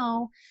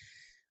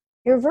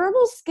 your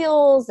verbal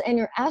skills and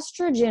your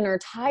estrogen are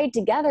tied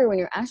together. When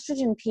your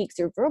estrogen peaks,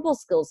 your verbal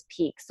skills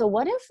peak. So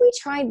what if we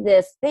tried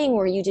this thing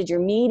where you did your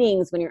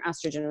meetings when your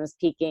estrogen was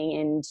peaking?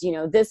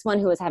 And, this one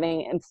who was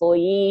having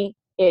employee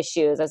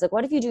issues, I was like,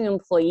 what if you do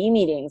employee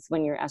meetings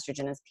when your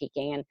estrogen is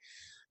peaking? And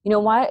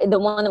why the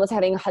one that was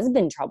having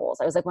husband troubles,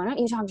 I was like, why don't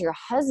you talk to your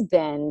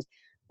husband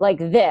like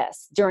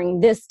this during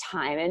this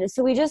time? And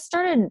so we just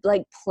started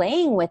like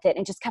playing with it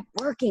and just kept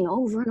working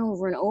over and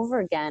over and over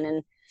again.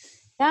 And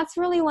that's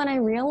really when I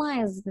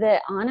realized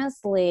that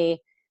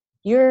honestly,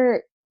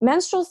 your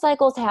menstrual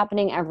cycle is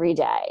happening every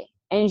day,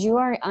 and you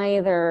are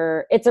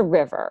it's a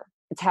river.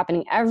 It's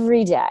happening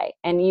every day,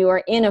 and you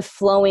are in a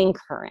flowing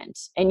current,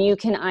 and you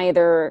can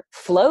either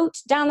float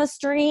down the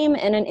stream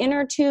in an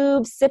inner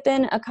tube,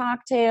 sipping a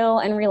cocktail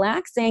and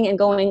relaxing and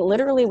going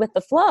literally with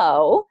the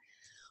flow,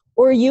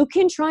 or you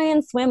can try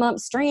and swim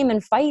upstream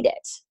and fight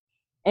it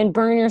and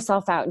burn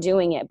yourself out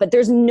doing it. But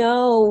there's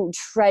no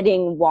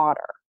treading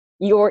water.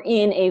 You're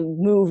in a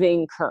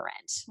moving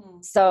current.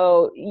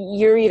 So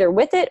you're either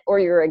with it or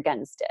you're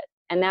against it.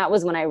 And that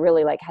was when I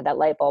really had that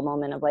light bulb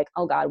moment of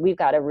oh God, we've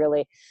got to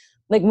really,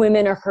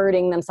 women are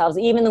hurting themselves.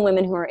 Even the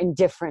women who are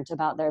indifferent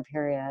about their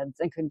periods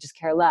and could just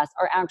care less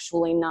are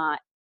actually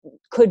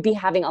could be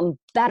having a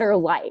better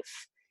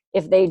life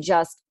if they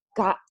just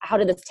got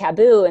out of this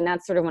taboo. And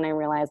that's sort of when I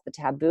realized the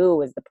taboo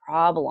was the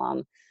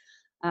problem.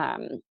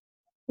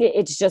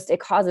 It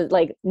causes,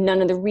 like,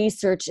 none of the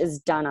research is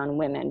done on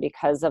women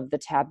because of the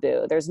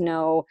taboo. There's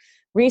no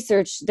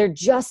research. They're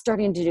just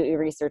starting to do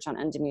research on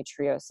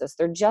endometriosis.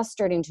 They're just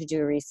starting to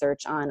do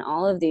research on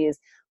all of these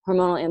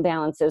hormonal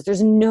imbalances.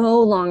 There's no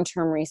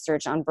long-term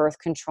research on birth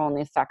control and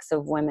the effects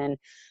of women.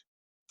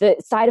 The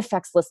side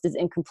effects list is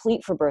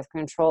incomplete for birth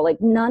control. Like,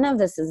 none of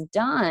this is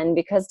done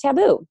because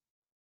taboo.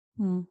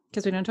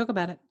 Because we don't talk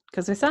about it,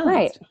 because we're silenced.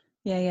 Right.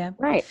 Yeah.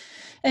 Right.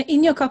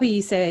 In your copy,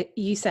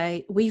 you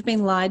say we've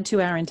been lied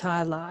to our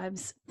entire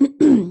lives,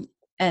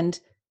 and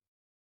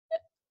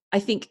I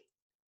think,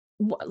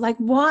 like,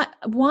 why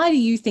do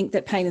you think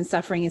that pain and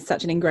suffering is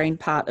such an ingrained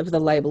part of the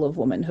label of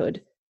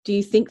womanhood? Do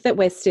you think that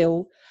we're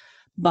still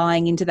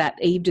buying into that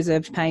Eve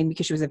deserved pain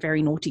because she was a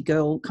very naughty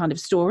girl kind of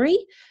story?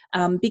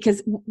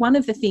 Because one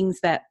of the things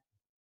that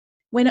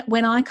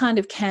when I kind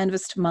of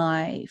canvassed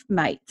my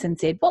mates and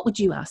said, what would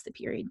you ask the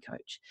period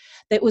coach?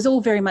 That was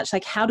all very much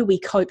like, how do we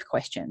cope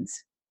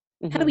questions?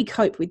 How do we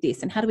cope with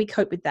this? And how do we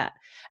cope with that?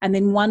 And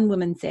then one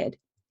woman said,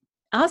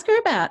 ask her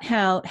about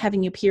how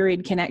having your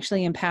period can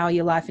actually empower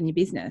your life and your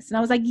business. And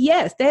I was like,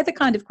 yes, they're the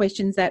kind of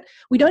questions that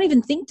we don't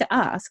even think to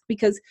ask,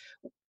 because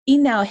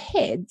in our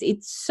heads,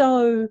 it's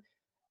so,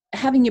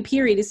 having your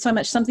period is so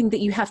much something that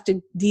you have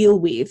to deal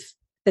with,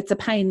 that's a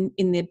pain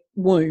in the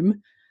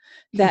womb,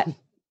 that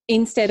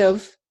instead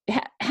of,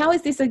 how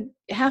is this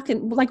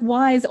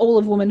why is all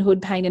of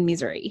womanhood pain and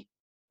misery?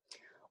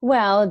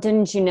 Well,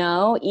 didn't you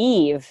know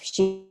Eve,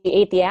 she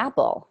ate the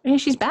apple. Yeah,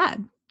 she's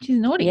bad. She's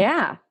naughty.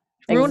 Yeah,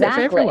 ruined it for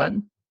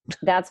everyone.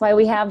 That's why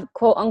we have,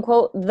 quote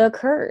unquote, the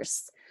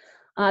curse.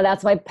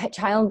 That's why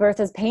childbirth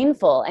is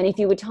painful. And if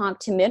you would talk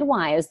to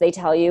midwives, they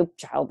tell you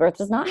childbirth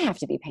does not have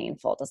to be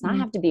painful. It does not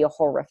have to be a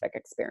horrific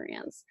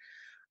experience.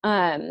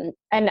 And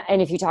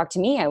if you talk to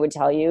me, I would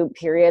tell you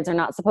periods are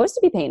not supposed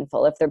to be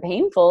painful. If they're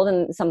painful,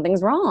 then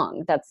something's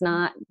wrong. That's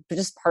not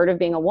just part of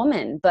being a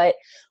woman. But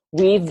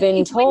we've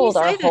been told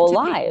our whole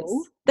lives.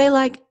 People, they're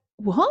like,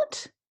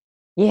 what?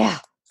 Yeah.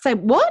 Say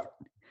what?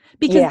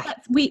 Because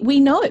we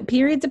know it.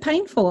 Periods are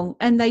painful,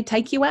 and they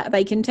take you out.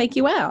 They can take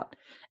you out.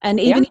 And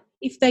even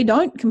if they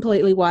don't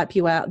completely wipe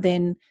you out,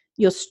 then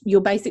you're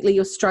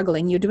basically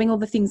struggling. You're doing all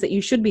the things that you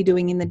should be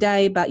doing in the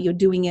day, but you're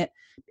doing it,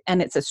 and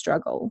it's a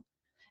struggle.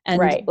 And,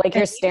 right. Like,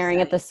 you're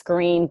staring at the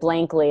screen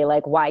blankly,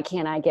 like, why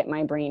can't I get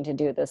my brain to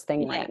do this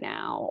thing right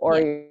now?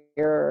 Or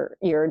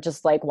you're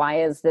just like,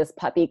 why is this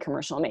puppy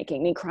commercial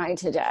making me cry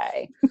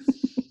today?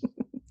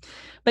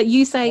 But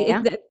you say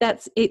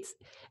it's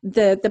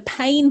the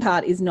pain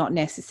part is not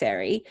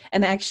necessary,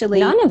 and actually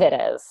none of it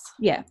is.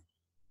 Yeah.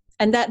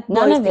 And that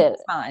none of it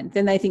is fine.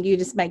 Then they think you're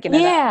just making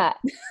it up.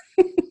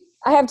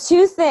 I have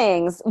two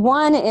things.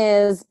 One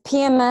is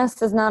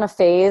PMS is not a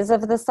phase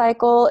of the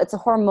cycle. It's a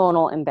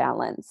hormonal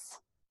imbalance.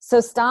 So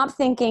stop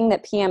thinking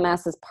that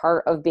PMS is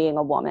part of being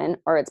a woman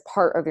or it's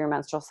part of your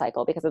menstrual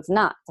cycle, because it's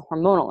not. It's a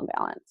hormonal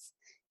imbalance.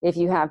 If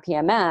you have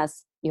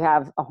PMS, you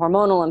have a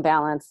hormonal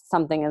imbalance,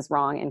 something is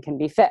wrong and can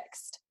be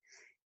fixed.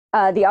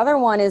 The other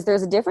one is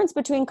there's a difference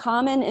between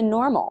common and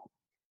normal.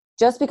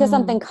 Just because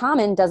something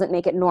common doesn't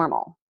make it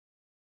normal.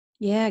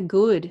 Yeah,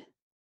 good.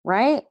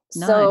 Right?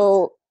 Nice.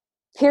 So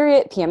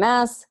period,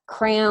 PMS,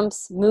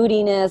 cramps,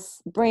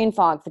 moodiness, brain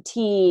fog,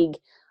 fatigue,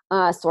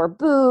 sore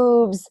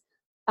boobs,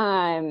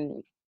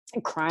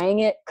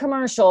 crying at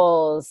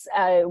commercials,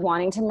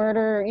 wanting to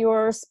murder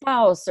your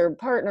spouse or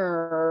partner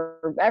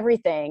or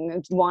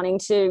everything, wanting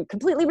to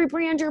completely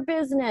rebrand your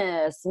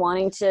business,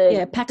 wanting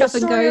to pack up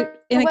and go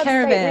in a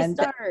caravan.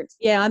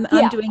 I'm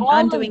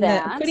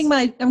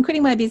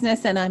quitting my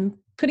business, and I'm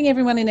putting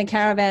everyone in a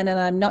caravan, and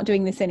I'm not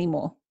doing this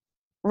anymore.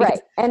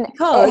 Right. And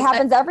it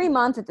happens every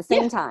month at the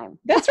same time.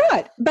 That's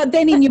right. But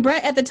then in your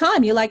brain at the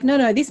time, you're like,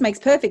 no, this makes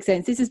perfect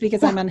sense. This is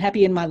because I'm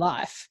unhappy in my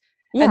life.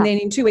 Yeah. And then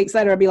in 2 weeks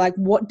later, I'll be like,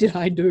 what did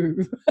I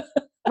do?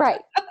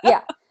 Right.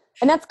 Yeah.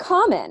 And that's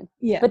common.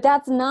 Yeah. But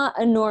that's not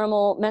a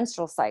normal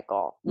menstrual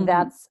cycle. Mm-hmm.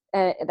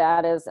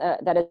 That is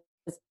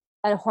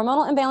a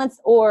hormonal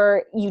imbalance,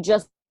 or you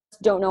just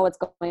don't know what's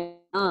going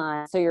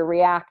on, so you're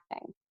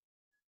reacting.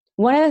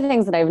 One of the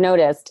things that I've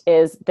noticed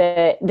is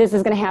that this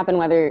is going to happen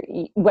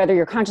whether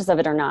you're conscious of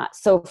it or not.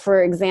 So,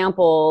 for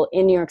example,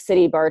 in New York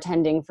City,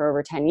 bartending for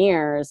over 10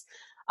 years,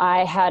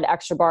 I had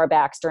extra bar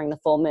backs during the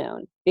full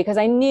moon because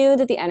I knew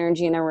that the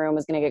energy in the room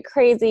was going to get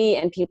crazy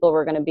and people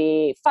were going to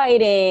be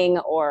fighting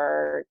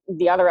or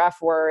the other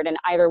F word. And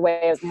either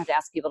way, I was going to have to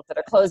ask people to put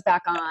their clothes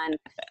back on.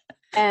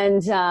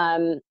 And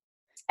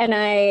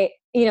I,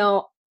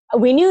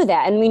 we knew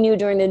that. And we knew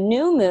during the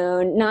new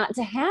moon not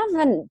to have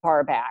a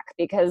bar back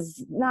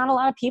because not a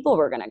lot of people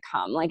were going to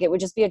come. Like, it would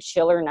just be a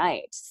chiller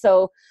night.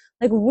 So,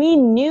 like, we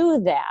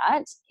knew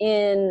that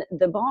in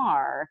the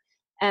bar.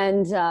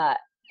 And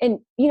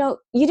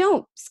you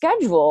don't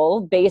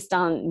schedule based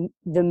on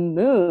the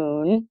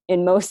moon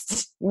in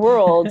most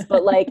worlds,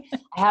 but like,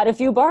 I had a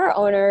few bar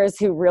owners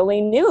who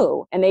really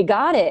knew and they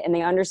got it and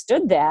they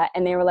understood that.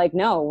 And they were like,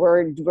 no,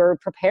 we're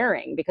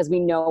preparing because we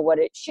know what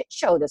a shit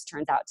show this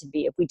turns out to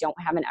be if we don't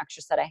have an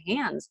extra set of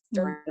hands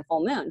during the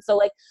full moon. So,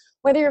 like,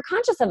 whether you're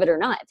conscious of it or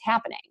not, it's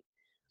happening.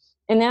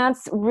 And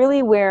that's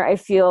really where I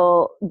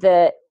feel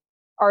that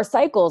our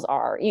cycles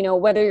are,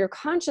 whether you're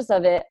conscious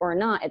of it or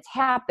not, it's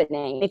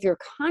happening. If you're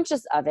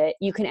conscious of it,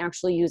 you can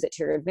actually use it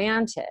to your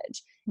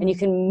advantage, and you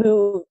can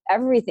move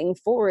everything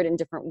forward in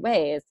different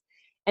ways.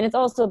 And it's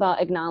also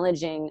about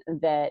acknowledging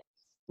that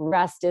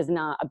rest is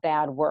not a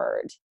bad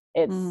word.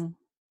 It's,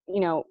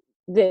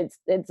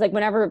 it's like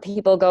whenever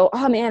people go,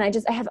 oh man, I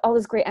have all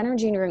this great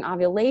energy during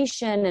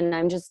ovulation, and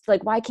I'm just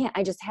like, why can't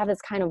I just have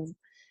this kind of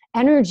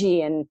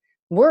energy and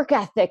work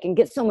ethic and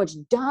get so much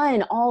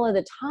done all of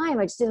the time?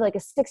 I just did like a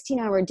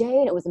 16-hour day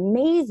and it was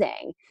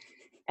amazing.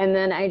 And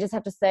then I just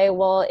have to say,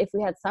 well, if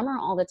we had summer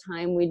all the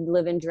time, we'd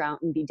live in drought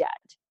and be dead.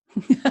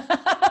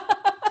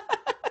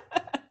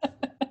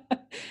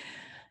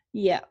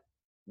 Yeah.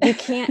 You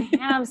can't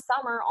have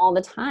summer all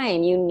the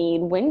time. You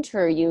need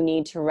winter. You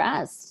need to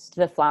rest.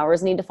 The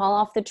flowers need to fall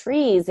off the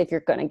trees if you're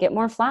going to get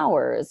more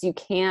flowers. You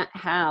can't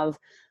have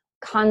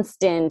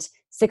constant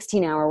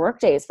 16-hour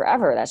workdays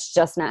forever. That's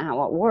just not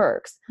how it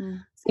works.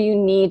 So you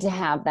need to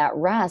have that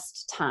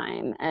rest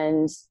time.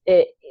 And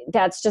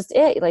that's just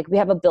it. Like, we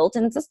have a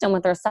built-in system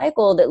with our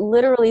cycle that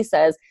literally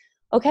says,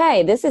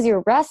 okay, this is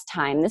your rest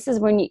time. This is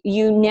when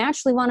you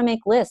naturally want to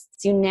make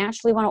lists. You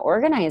naturally want to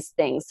organize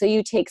things. So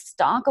you take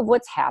stock of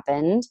what's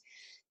happened.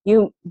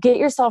 You get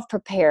yourself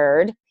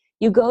prepared.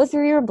 You go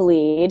through your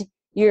bleed.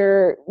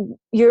 Your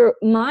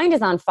mind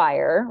is on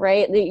fire,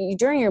 right?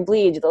 During your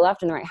bleed, the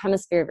left and the right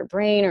hemisphere of your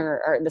brain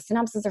or the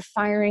synapses are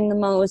firing the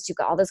most. You've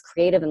got all this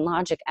creative and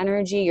logic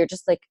energy. You're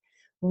just like,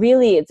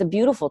 really, it's a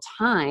beautiful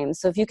time.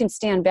 So if you can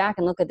stand back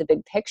and look at the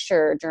big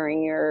picture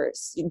during your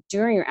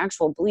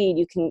actual bleed,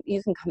 you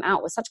can come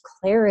out with such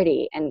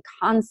clarity and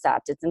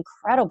concept. It's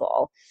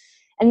incredible.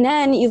 And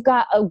then you've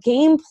got a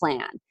game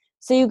plan.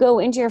 So you go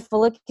into your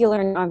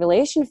follicular and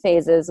ovulation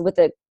phases with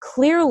a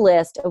clear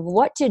list of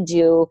what to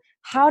do,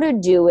 how to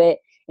do it,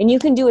 and you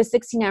can do a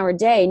 16-hour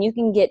day and you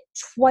can get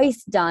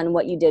twice done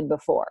what you did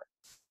before.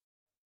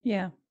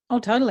 Yeah. Oh,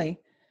 totally.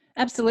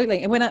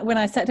 Absolutely. And when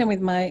I sat down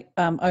with my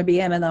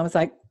OBM, and I was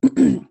like,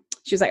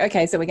 she was like,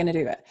 okay, so we're going to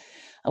do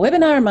a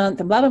webinar a month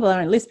and blah, blah, blah,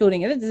 and list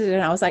building.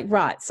 And I was like,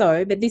 right.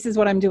 So, but this is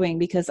what I'm doing,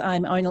 because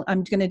I'm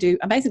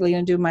basically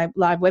going to do my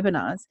live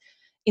webinars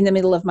in the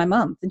middle of my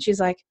month. And she's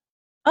like,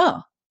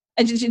 oh,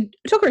 and she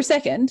took her a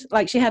second,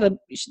 like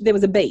there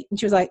was a beat, and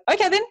she was like,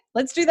 okay, then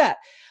let's do that.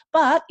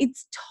 But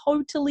it's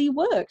totally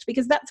worked,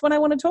 because that's when I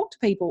want to talk to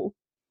people.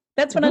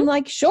 That's when I'm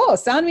like, sure,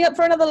 sign me up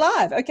for another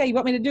live. Okay, you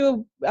want me to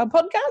do a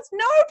podcast?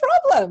 No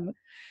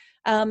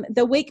problem.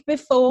 The week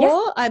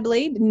before I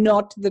bleed,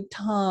 not the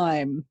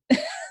time.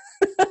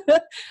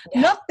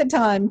 Not the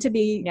time to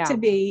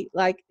be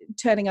like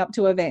turning up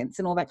to events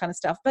and all that kind of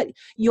stuff. But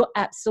you're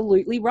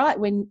absolutely right.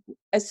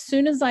 As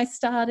soon as I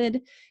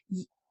started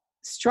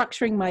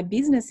structuring my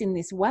business in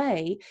this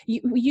way,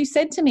 you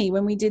said to me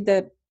when we did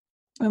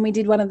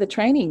one of the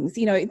trainings,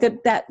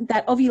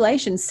 that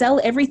ovulation,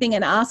 sell everything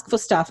and ask for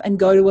stuff and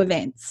go to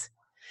events,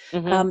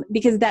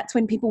 because that's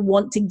when people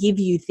want to give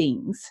you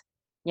things.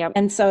 Yep.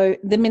 And so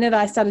the minute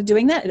I started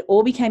doing that, it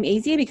all became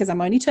easier, because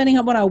I'm only turning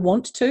up when I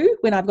want to,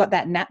 when I've got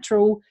that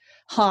natural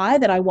high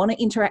that I want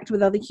to interact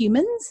with other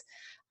humans,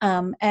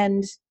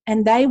 and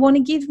they want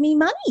to give me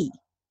money.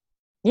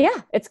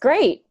 Yeah, it's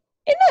great.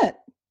 Isn't it?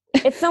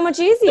 It's so much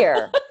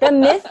easier. The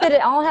myth that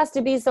it all has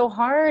to be so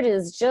hard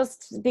is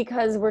just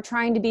because we're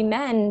trying to be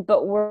men,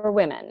 but we're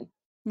women.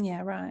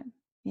 Yeah, right.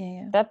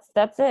 Yeah.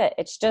 That's it.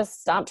 It's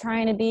just stop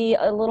trying to be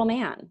a little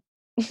man.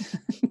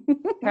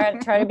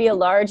 try to be a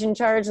large in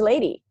charge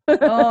lady.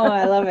 Oh,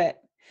 I love it.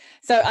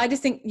 So I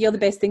just think you're the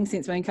best thing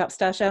since Moon Cup,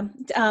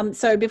 Stasha.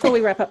 So before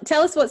we wrap up,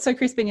 tell us what's so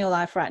crisp in your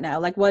life right now.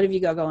 Like, what have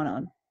you got going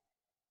on?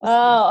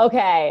 Oh,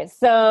 okay.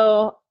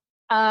 So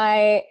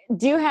I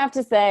do have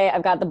to say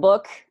I've got the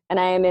book, and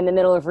I am in the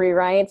middle of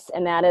rewrites,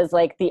 and that is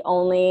like the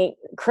only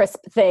crisp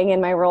thing in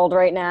my world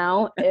right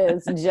now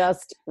is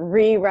just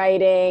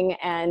rewriting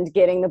and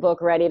getting the book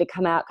ready to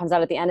come out. Comes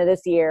out at the end of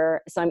this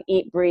year. So I'm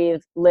eat,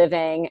 breathe,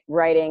 living,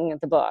 writing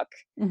the book.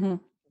 Mm-hmm.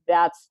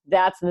 That's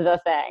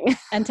the thing.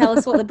 And tell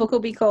us what the book will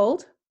be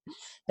called.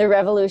 The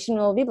Revolution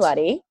Will Be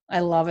Bloody. I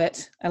love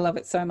it. I love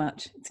it so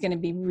much. It's going to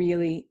be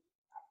really,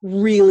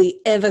 really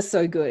ever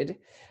so good.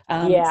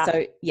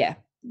 So yeah.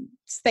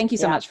 Thank you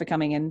so much for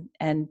coming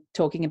and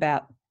talking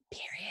about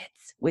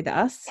periods with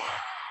us.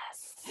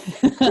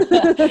 Yes.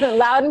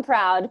 Loud and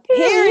proud.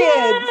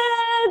 Periods.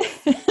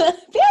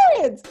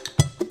 Periods.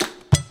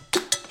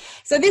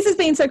 So this has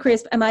been so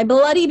crisp, and my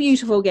bloody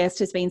beautiful guest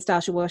has been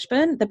Stasha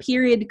Washburn, the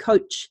period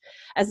coach,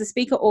 as a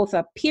speaker,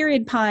 author,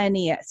 period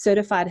pioneer,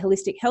 certified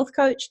holistic health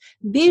coach,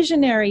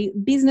 visionary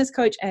business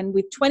coach, and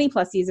with 20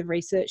 plus years of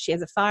research, she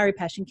has a fiery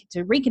passion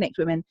to reconnect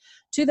women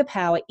to the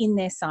power in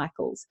their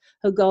cycles.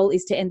 Her goal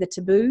is to end the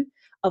taboo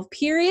of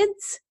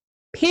periods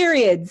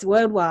Periods,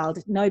 word wild,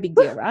 no big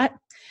deal, right?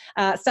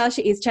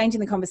 Stacia is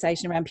changing the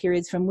conversation around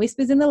periods from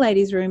whispers in the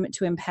ladies' room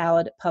to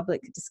empowered public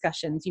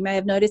discussions. You may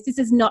have noticed this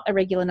is not a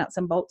regular nuts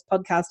and bolts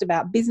podcast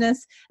about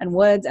business and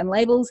words and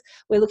labels.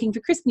 We're looking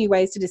for crisp new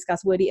ways to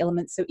discuss wordy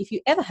elements. So if you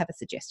ever have a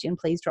suggestion,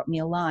 please drop me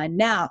a line.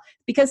 Now,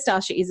 because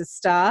Stacia is a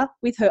star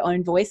with her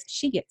own voice,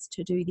 she gets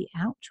to do the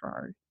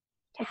outro.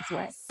 Take us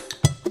away.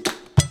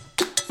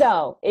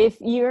 So if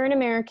you're an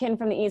American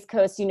from the East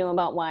Coast, you know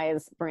about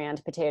Wise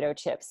brand potato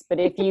chips. But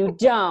if you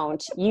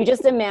don't, you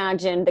just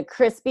imagine the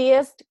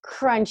crispiest,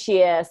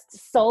 crunchiest,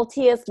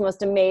 saltiest,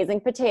 most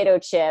amazing potato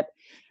chip.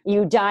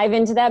 You dive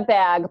into that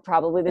bag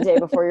probably the day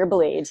before your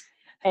bleed,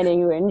 and then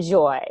you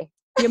enjoy.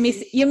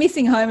 You're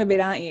missing home a bit,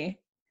 aren't you?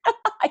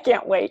 I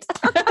can't wait.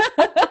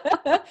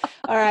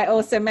 All right,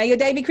 awesome. May your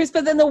day be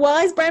crisper than the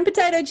Wise brand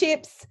potato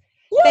chips.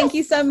 Yes. Thank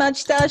you so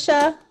much,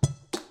 Stacia.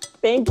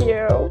 Thank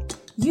you.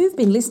 You've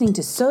been listening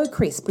to So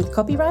Crisp with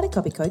copywriter,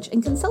 copy coach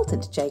and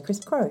consultant Jay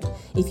Crisp Crow.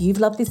 If you've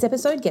loved this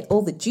episode, get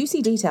all the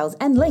juicy details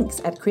and links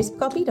at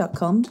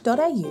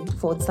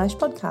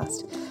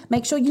crispcopy.com.au/podcast.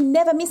 Make sure you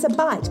never miss a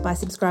bite by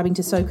subscribing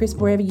to So Crisp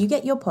wherever you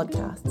get your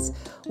podcasts.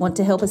 Want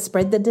to help us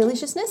spread the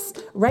deliciousness?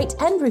 Rate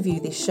and review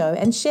this show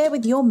and share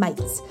with your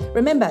mates.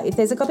 Remember, if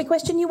there's a copy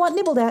question you want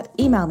nibbled at,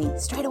 email me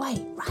straight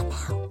away, right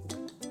now.